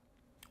 Now,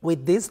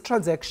 with this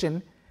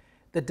transaction,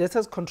 the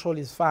debtors control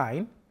is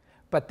fine,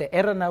 but the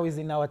error now is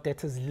in our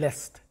debtors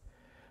list.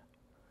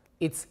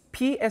 It's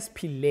PS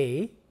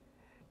Pillay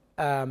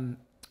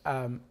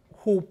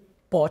who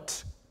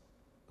bought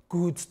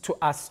goods to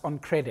us on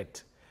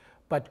credit,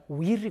 but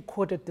we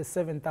recorded the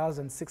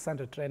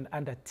 7,600 rand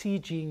under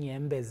TG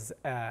Nyembe's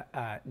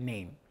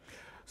name.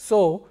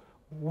 So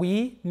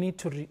we need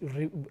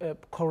to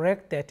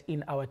correct that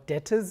in our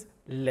debtors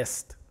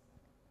list.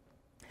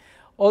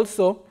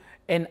 Also,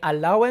 an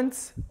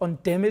allowance on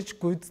damaged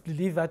goods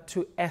delivered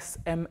to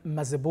SM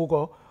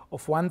Mazibuko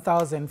of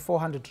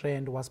 1,400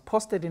 rand was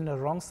posted in the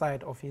wrong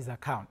side of his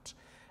account.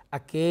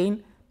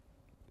 Again,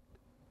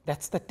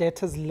 that's the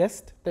debtors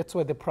list. That's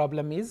where the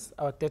problem is.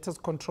 Our debtors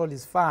control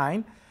is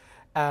fine.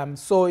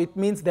 So it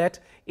means that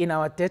in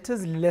our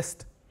debtors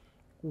list,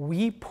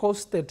 we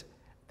posted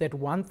that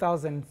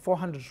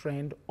 1,400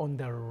 rand on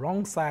the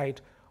wrong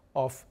side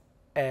of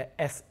SM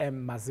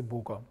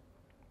Mazibuko.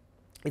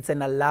 It's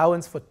an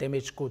allowance for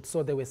damaged goods.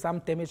 So there were some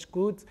damaged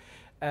goods,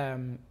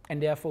 and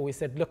therefore we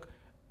said, look,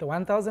 the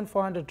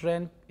 1,400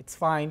 rand, it's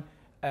fine.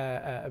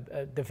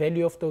 The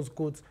value of those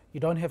goods, you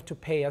don't have to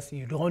pay us,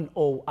 you don't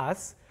owe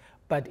us.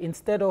 But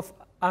instead of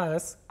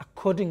us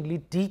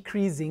accordingly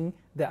decreasing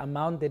the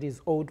amount that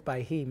is owed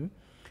by him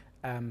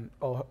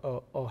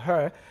or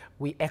her,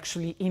 we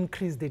actually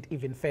increased it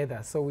even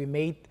further. So we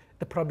made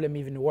the problem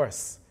even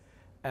worse.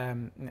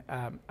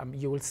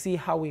 You will see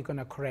how we're going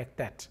to correct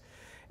that.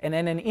 And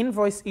then an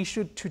invoice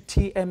issued to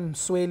TM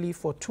Msweli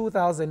for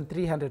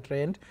 2,300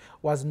 rand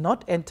was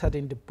not entered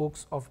in the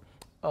books of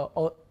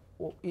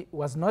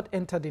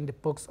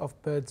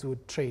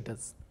Birdswood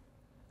Traders.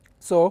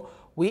 So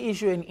we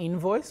issue an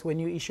invoice. When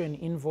you issue an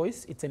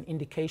invoice, it's an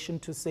indication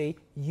to say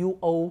you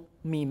owe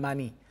me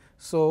money.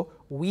 So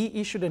we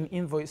issued an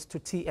invoice to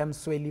TM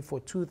Msweli for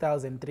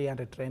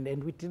 2,300 rand,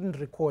 and we didn't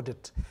record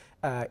it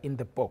in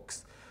the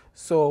books.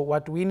 So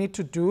what we need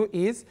to do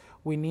is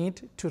we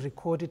need to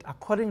record it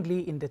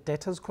accordingly in the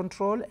debtors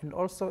control and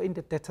also in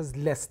the debtors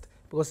list,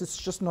 because it's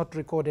just not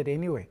recorded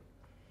anyway.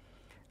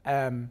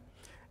 And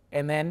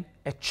then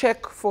a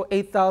check for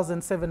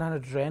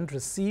 8,700 rand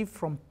received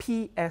from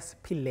PS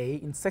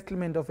Pillay in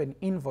settlement of an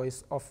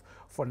invoice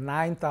for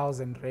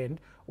 9,000 rand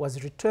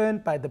was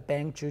returned by the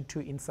bank due to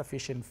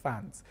insufficient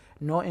funds.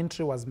 No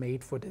entry was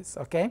made for this,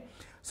 okay?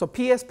 So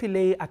PS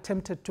Pillay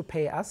attempted to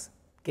pay us,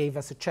 gave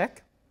us a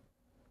check.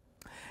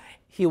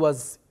 He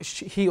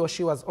or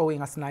she was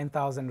owing us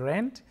 9,000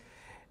 rand.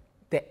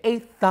 The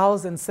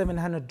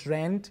 8,700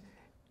 rand,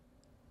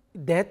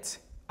 that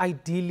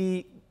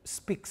ideally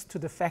speaks to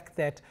the fact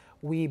that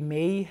we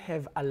may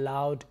have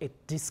allowed a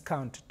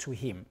discount to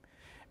him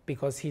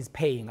because he's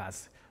paying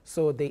us.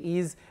 So there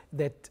is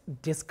that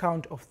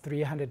discount of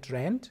 300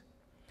 rand.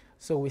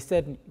 So we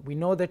said, we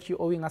know that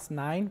you're owing us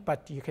 9,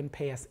 but you can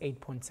pay us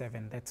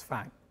 8.7, that's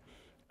fine.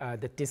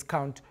 The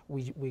discount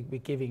we're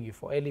giving you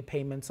for early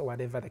payments or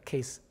whatever the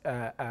case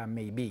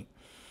may be.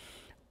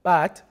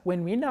 But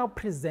when we now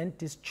present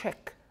this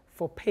check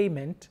for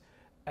payment,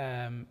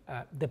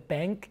 the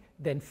bank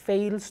then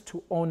fails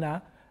to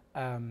honor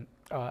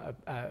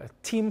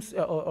Teams,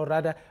 or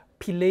rather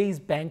Pillay's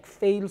bank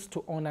fails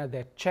to honor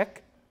that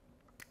check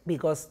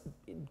because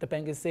the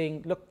bank is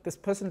saying, look, this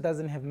person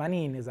doesn't have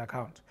money in his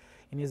account,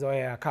 in his or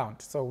her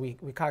account, so we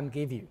can't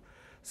give you.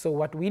 So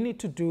what we need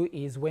to do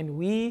is when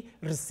we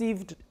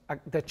received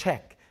the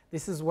check,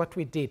 this is what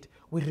we did.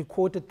 We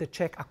recorded the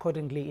check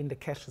accordingly in the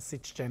cash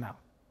receipts journal.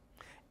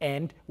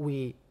 And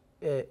we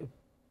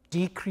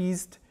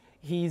decreased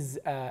his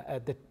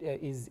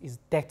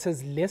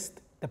debtors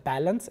list, the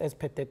balance as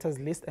per debtors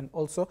list, and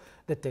also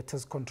the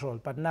debtors control.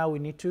 But now we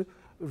need to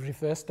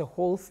reverse the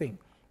whole thing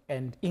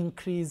and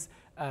increase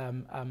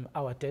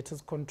our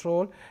debtors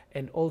control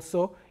and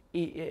also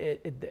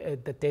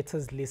the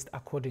debtors list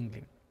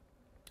accordingly.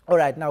 All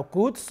right, now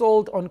goods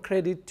sold on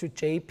credit to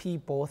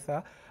JP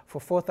Botha for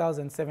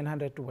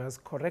 4,700 was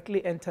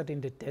correctly entered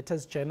in the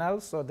debtors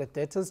journal. So the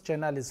debtors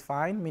journal is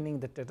fine, meaning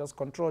the debtors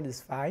control is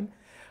fine,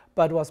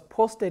 but was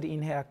posted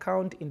in her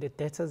account in the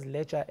debtors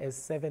ledger as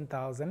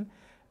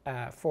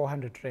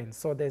 7,400 rand.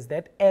 So there's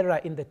that error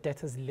in the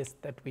debtors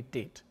list that we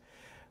did.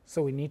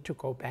 So we need to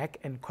go back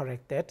and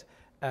correct that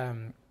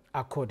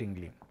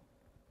accordingly.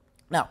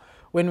 Now,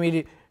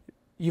 when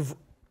you've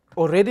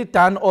already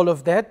done all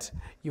of that,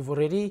 you've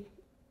already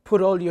put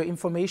all your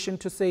information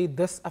to say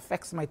this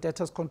affects my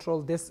debtors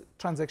control, this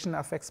transaction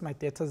affects my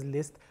debtors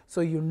list, so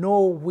you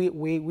know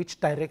which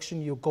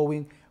direction you're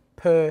going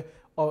per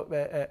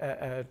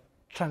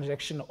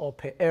transaction or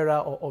per error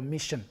or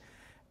omission.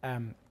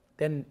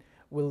 Then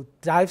we'll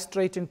dive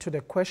straight into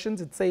the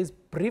questions. It says,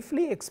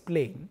 briefly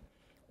explain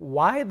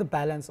why the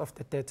balance of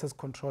the debtors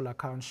control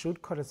account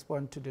should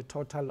correspond to the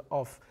total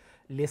of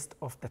list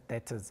of the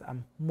debtors.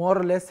 More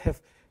or less have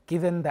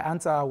given the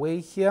answer away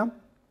here.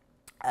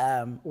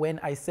 When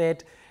I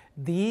said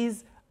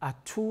these are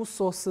two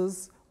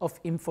sources of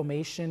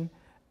information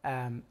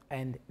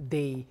and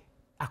they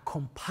are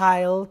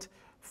compiled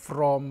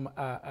from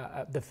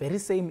the very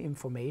same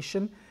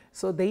information,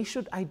 so they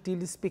should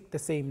ideally speak the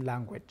same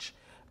language.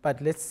 But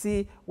let's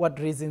see what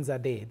reasons are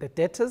there. The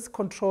debtors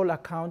control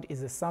account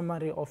is a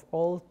summary of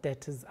all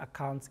debtors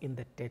accounts in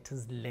the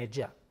debtors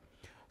ledger.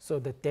 So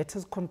the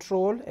debtors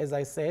control, as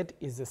I said,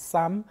 is a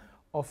sum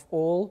of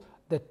all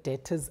the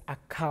debtors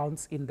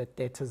accounts in the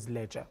debtors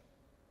ledger.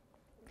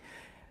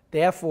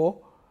 Therefore,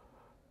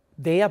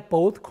 they are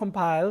both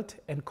compiled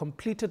and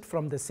completed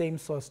from the same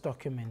source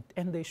document,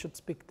 and they should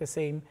speak the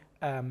same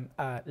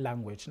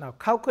language. Now,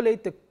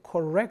 calculate the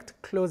correct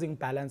closing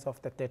balance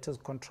of the debtors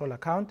control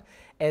account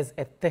as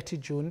at 30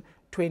 June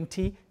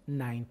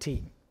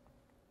 2019.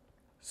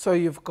 So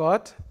you've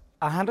got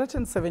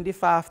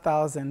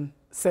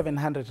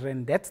 175,700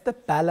 rand. That's the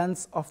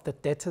balance of the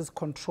debtors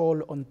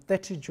control on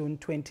 30 June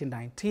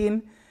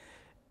 2019.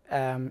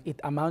 It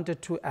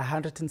amounted to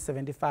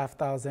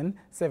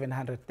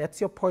 175,700.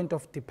 That's your point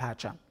of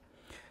departure.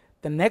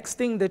 The next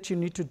thing that you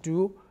need to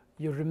do,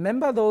 you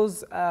remember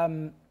those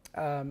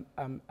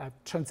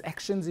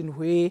transactions in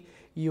where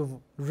you've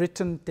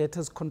written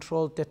debtors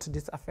control,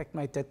 this affect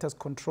my debtors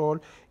control.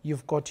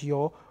 You've got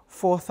your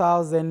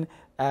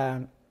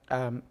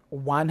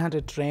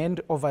 4,100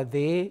 rand over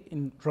there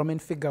in Roman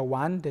figure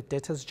 1, the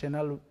debtors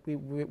journal,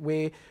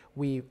 where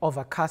we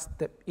overcast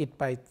it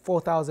by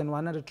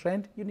 4,100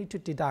 rand. You need to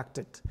deduct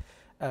it,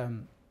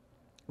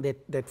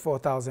 that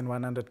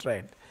 4,100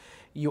 rand.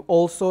 You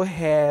also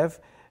have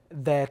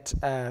that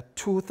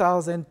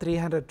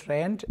 2,300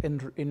 rand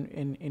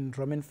in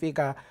Roman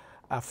figure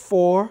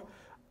 4,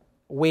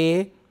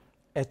 where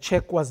a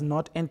check was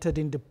not entered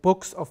in the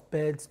books of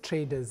Birds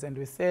Traders, and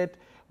we said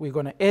we're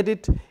going to add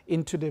it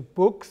into the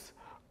books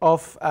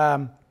of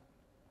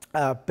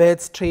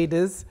Birds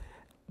Traders,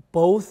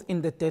 both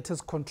in the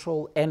debtors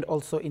control and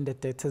also in the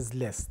debtors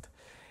list.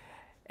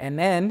 And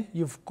then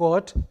you've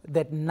got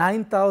that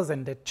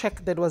 9,000, the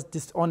check that was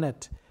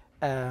dishonored,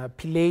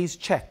 Pilay's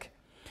check.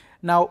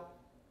 Now,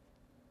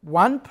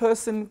 one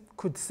person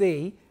could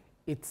say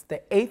it's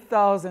the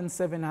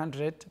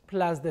 8,700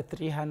 plus the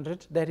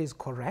 300. That is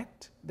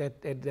correct.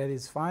 That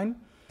is fine.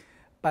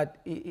 But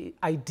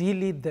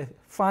ideally, the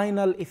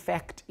final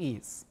effect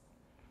is,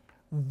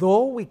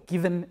 though we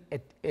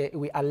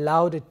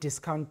allowed a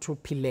discount to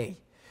Pillay,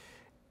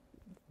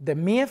 the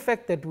mere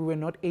fact that we were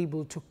not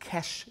able to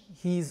cash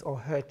his or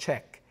her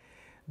check,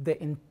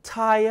 the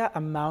entire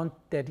amount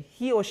that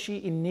he or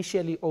she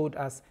initially owed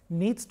us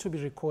needs to be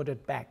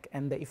recorded back.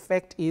 And the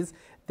effect is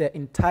the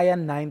entire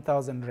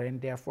 9,000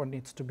 rand therefore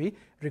needs to be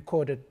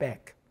recorded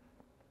back.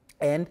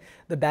 And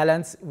the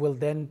balance will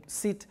then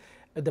sit,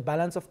 the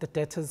balance of the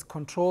debtors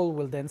control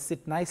will then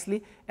sit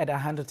nicely at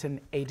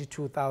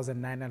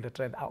 182,900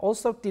 rand. I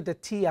also did a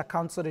T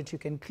account so that you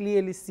can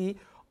clearly see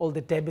all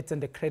the debits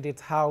and the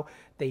credits, how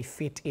they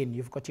fit in.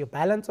 You've got your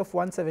balance of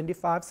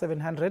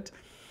 175,700.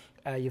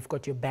 You've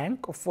got your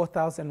bank of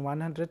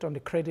 4,100 on the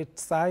credit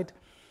side.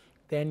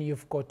 Then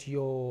you've got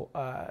your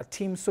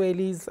Team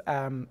Swelly's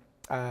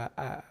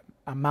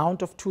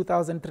amount of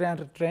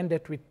 2,300 rand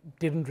that we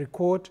didn't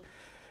record.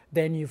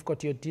 Then you've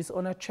got your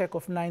dishonor check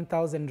of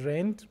 9,000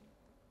 rand.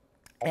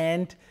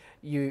 And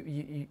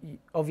you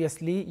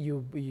obviously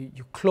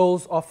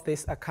close off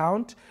this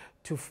account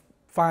to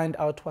find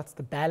out what's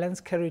the balance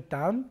carried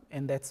down,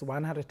 and that's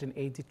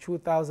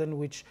 182,000,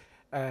 which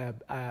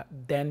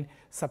then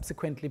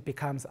subsequently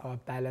becomes our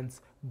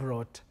balance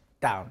brought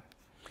down.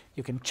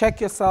 You can check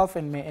yourself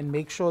and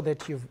make sure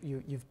that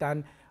you've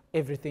done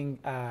everything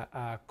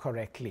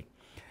correctly.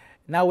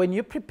 Now, when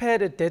you prepare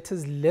the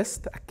debtors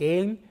list,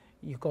 again,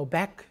 you go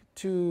back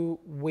to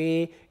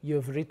where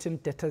you've written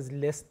debtors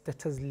list,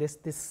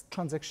 this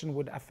transaction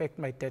would affect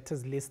my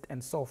debtors list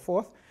and so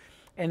forth.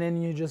 And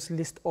then you just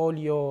list all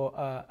your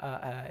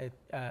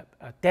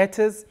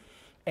debtors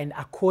and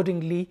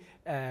accordingly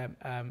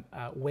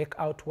work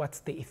out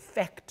what's the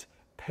effect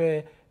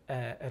per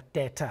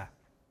debtor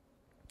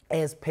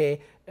as per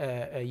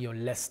your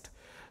list.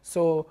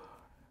 So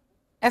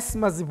as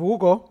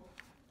Mazibuko,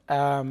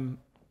 a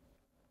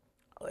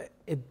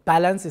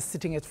balance is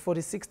sitting at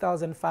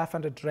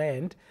 46,500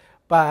 Rand,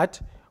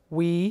 but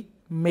we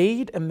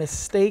made a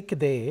mistake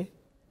there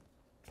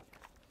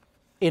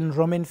in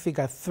Roman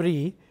figure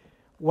 3.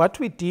 What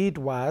we did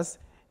was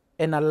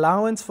an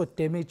allowance for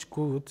damaged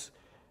goods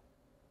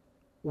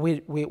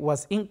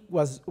was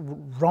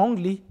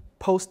wrongly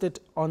posted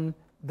on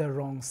the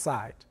wrong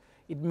side.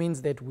 It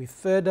means that we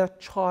further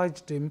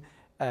charged him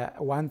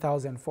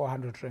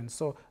 1,400 Rand.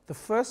 So the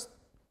first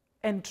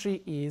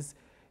entry is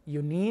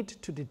you need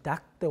to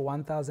deduct the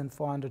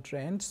 1,400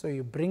 Rand. So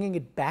you're bringing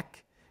it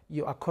back.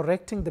 You are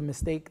correcting the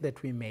mistake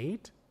that we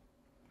made.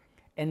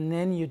 And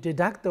then you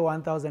deduct the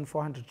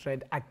 1,400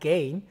 Rand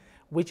again,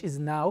 which is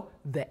now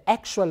the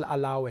actual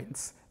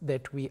allowance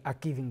that we are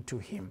giving to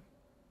him.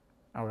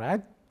 All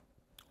right?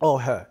 Or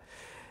her.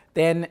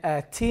 Then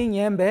T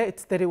Nyembe,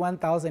 it's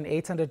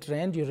 31,800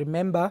 Rand. You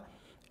remember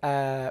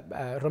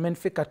Roman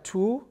figure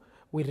 2,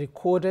 we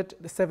recorded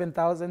the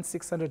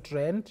 7,600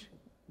 Rand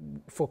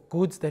for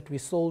goods that we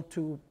sold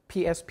to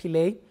PS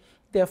Pillay.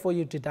 Therefore,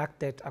 you deduct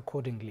that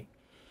accordingly.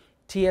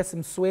 TS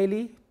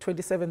Msweli,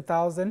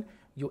 27,000.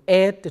 You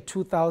add the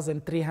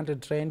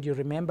 2,300 Rand. You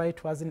remember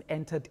it wasn't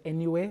entered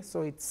anywhere,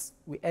 so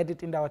we add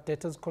it in our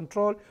debtors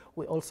control.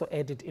 We also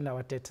add it in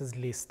our debtors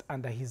list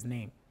under his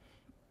name.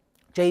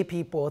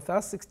 JP Porter,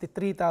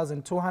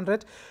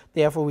 63,200.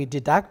 Therefore, we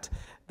deduct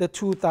the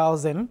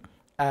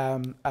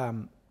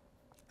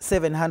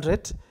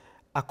 2,700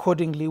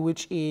 accordingly,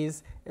 which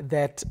is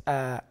that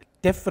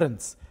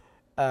difference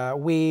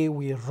where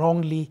we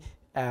wrongly,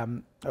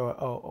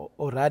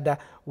 or rather,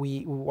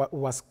 it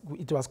was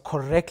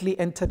correctly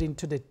entered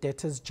into the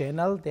debtors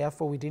journal.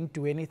 Therefore, we didn't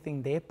do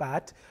anything there,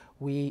 but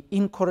we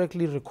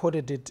incorrectly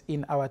recorded it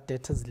in our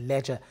debtors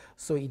ledger,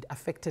 so it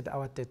affected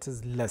our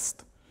debtors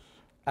list.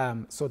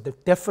 So the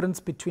difference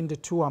between the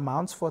two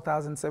amounts,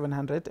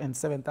 4,700 and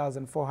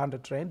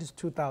 7,400 Rand, is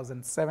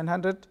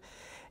 2,700,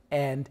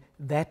 and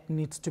that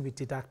needs to be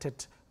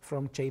deducted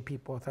from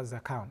JP Porter's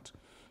account.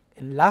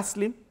 And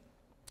lastly,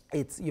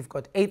 you've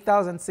got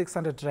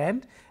 8,600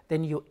 Rand,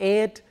 then you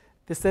add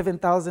the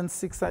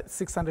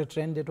 7,600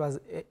 Rand that was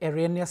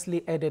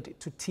erroneously added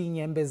to T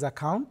Nyembe's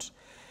account.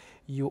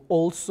 You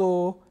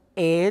also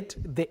add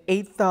the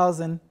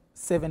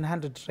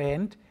 8,700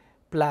 Rand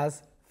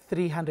plus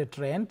 300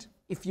 Rand,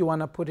 if you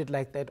want to put it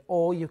like that,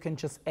 or you can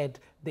just add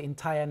the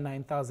entire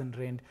 9,000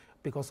 Rand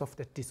because of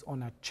the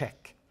dishonored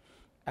check.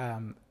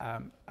 That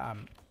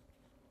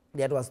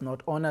was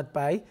not honored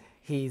by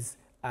his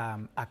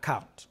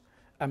account,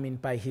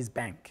 by his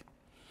bank.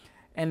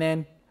 And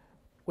then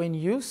when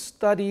you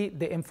study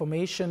the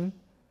information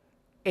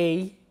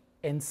A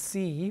and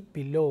C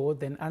below,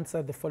 then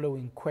answer the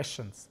following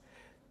questions.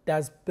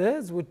 Does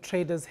Burswood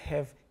Traders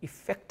have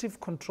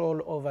effective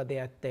control over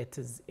their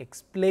debtors?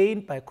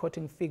 Explain by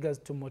quoting figures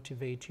to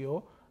motivate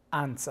your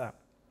answer.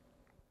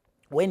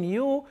 When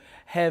you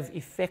have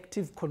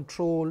effective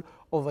control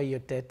over your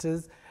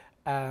debtors,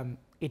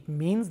 it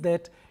means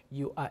that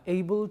you are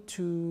able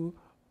to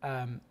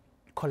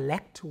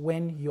collect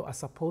when you are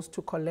supposed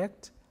to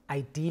collect,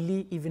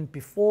 ideally even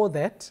before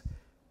that,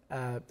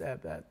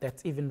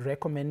 that's even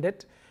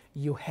recommended.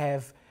 You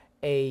have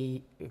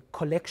a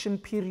collection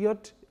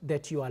period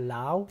that you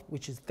allow,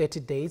 which is 30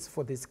 days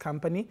for this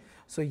company.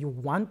 So you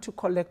want to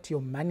collect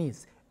your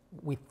monies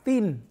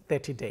within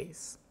 30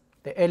 days.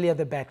 The earlier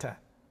the better.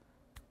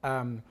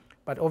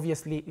 But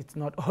obviously it's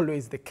not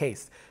always the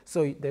case.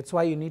 So that's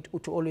why you need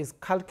to always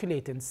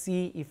calculate and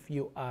see if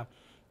you are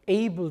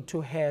able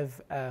to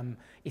have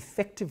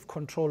effective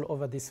control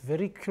over this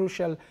very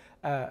crucial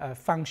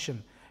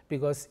function,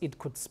 because it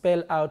could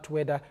spell out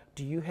whether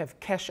do you have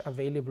cash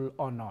available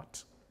or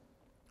not.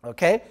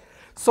 Okay,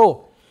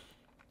 so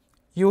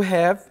you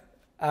have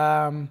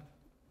the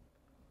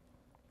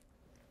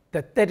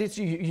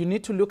 32, you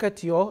need to look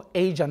at your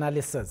age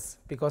analysis,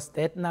 because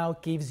that now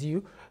gives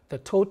you the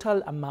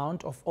total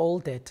amount of all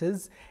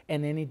debtors,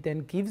 and then it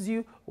then gives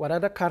you what are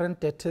the current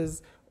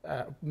debtors,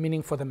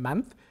 meaning for the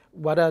month,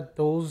 what are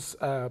those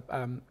that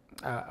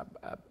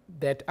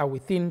are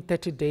within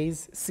 30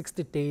 days,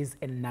 60 days,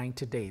 and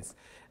 90 days.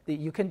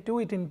 You can do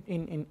it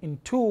in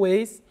two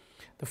ways.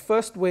 The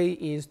first way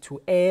is to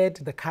add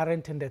the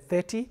current and the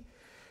 30,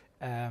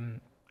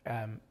 and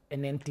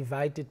then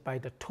divide it by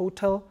the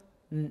total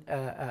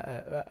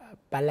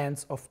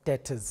balance of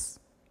debtors.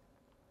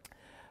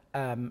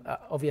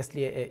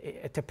 Obviously,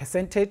 at a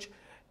percentage,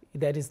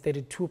 that is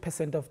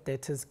 32% of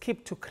debtors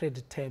keep to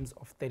credit terms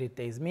of 30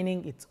 days,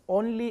 meaning it's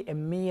only a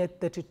mere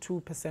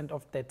 32%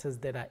 of debtors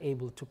that are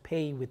able to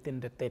pay within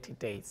the 30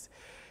 days.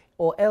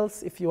 Or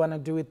else, if you want to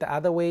do it the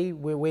other way,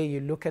 where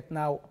you look at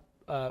now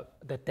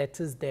the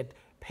debtors that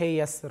pay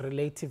us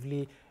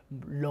relatively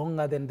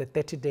longer than the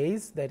 30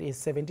 days, that is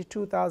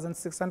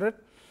 72,600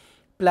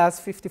 plus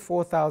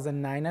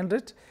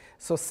 54,900.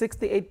 So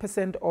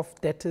 68% of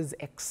debtors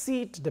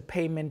exceed the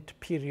payment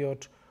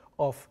period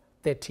of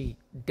 30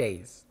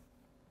 days.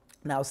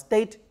 Now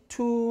state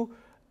two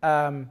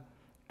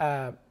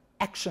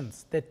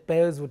actions that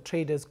buyers or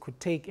traders could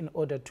take in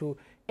order to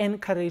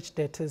encourage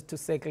debtors to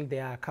settle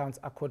their accounts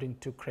according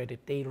to credit.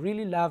 They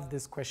really love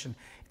this question.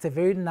 It's a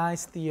very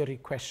nice theory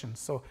question.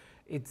 So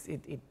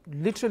it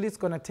literally is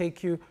going to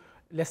take you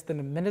less than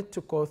a minute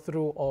to go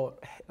through or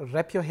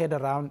wrap your head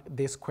around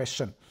this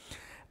question.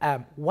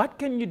 What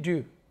can you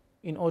do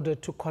in order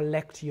to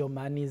collect your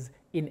monies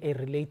in a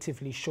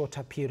relatively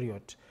shorter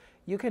period?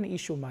 You can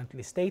issue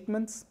monthly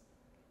statements.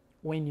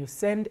 When you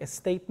send a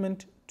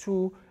statement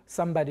to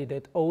somebody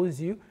that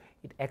owes you,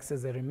 it acts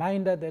as a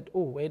reminder that,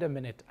 oh, wait a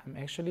minute, I'm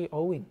actually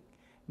owing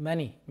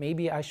money.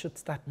 Maybe I should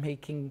start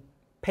making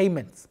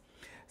payments.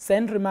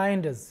 Send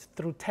reminders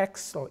through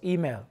text or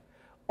email.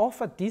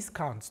 Offer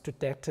discounts to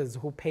debtors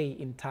who pay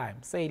in time.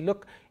 Say,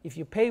 look, if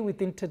you pay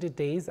within 30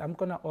 days, I'm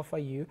going to offer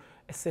you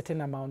a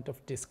certain amount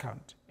of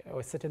discount or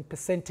a certain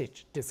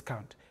percentage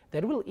discount.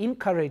 That will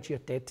encourage your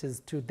debtors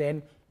to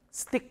then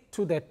stick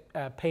to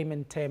that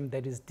payment term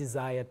that is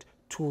desired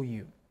to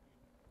you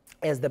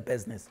as the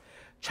business.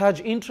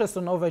 Charge interest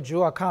on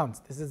overdue accounts.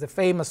 This is a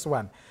famous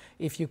one.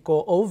 If you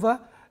go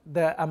over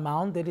the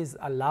amount that is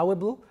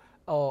allowable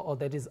or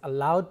that is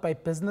allowed by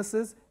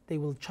businesses, they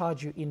will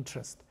charge you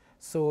interest.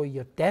 So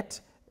your debt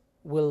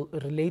will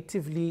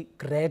relatively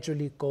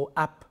gradually go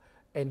up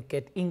and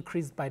get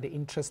increased by the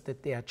interest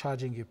that they are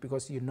charging you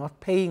because you're not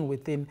paying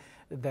within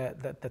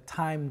the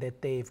time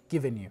that they've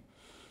given you.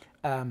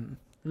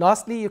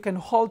 Lastly, you can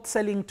hold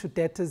selling to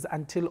debtors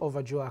until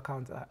overdue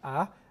accounts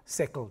are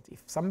settled.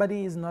 If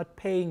somebody is not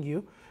paying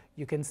you,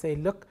 you can say,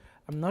 look,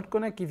 I'm not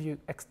going to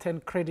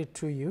extend credit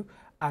to you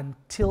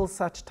until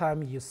such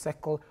time you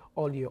settle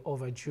all your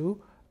overdue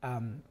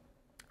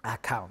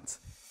accounts.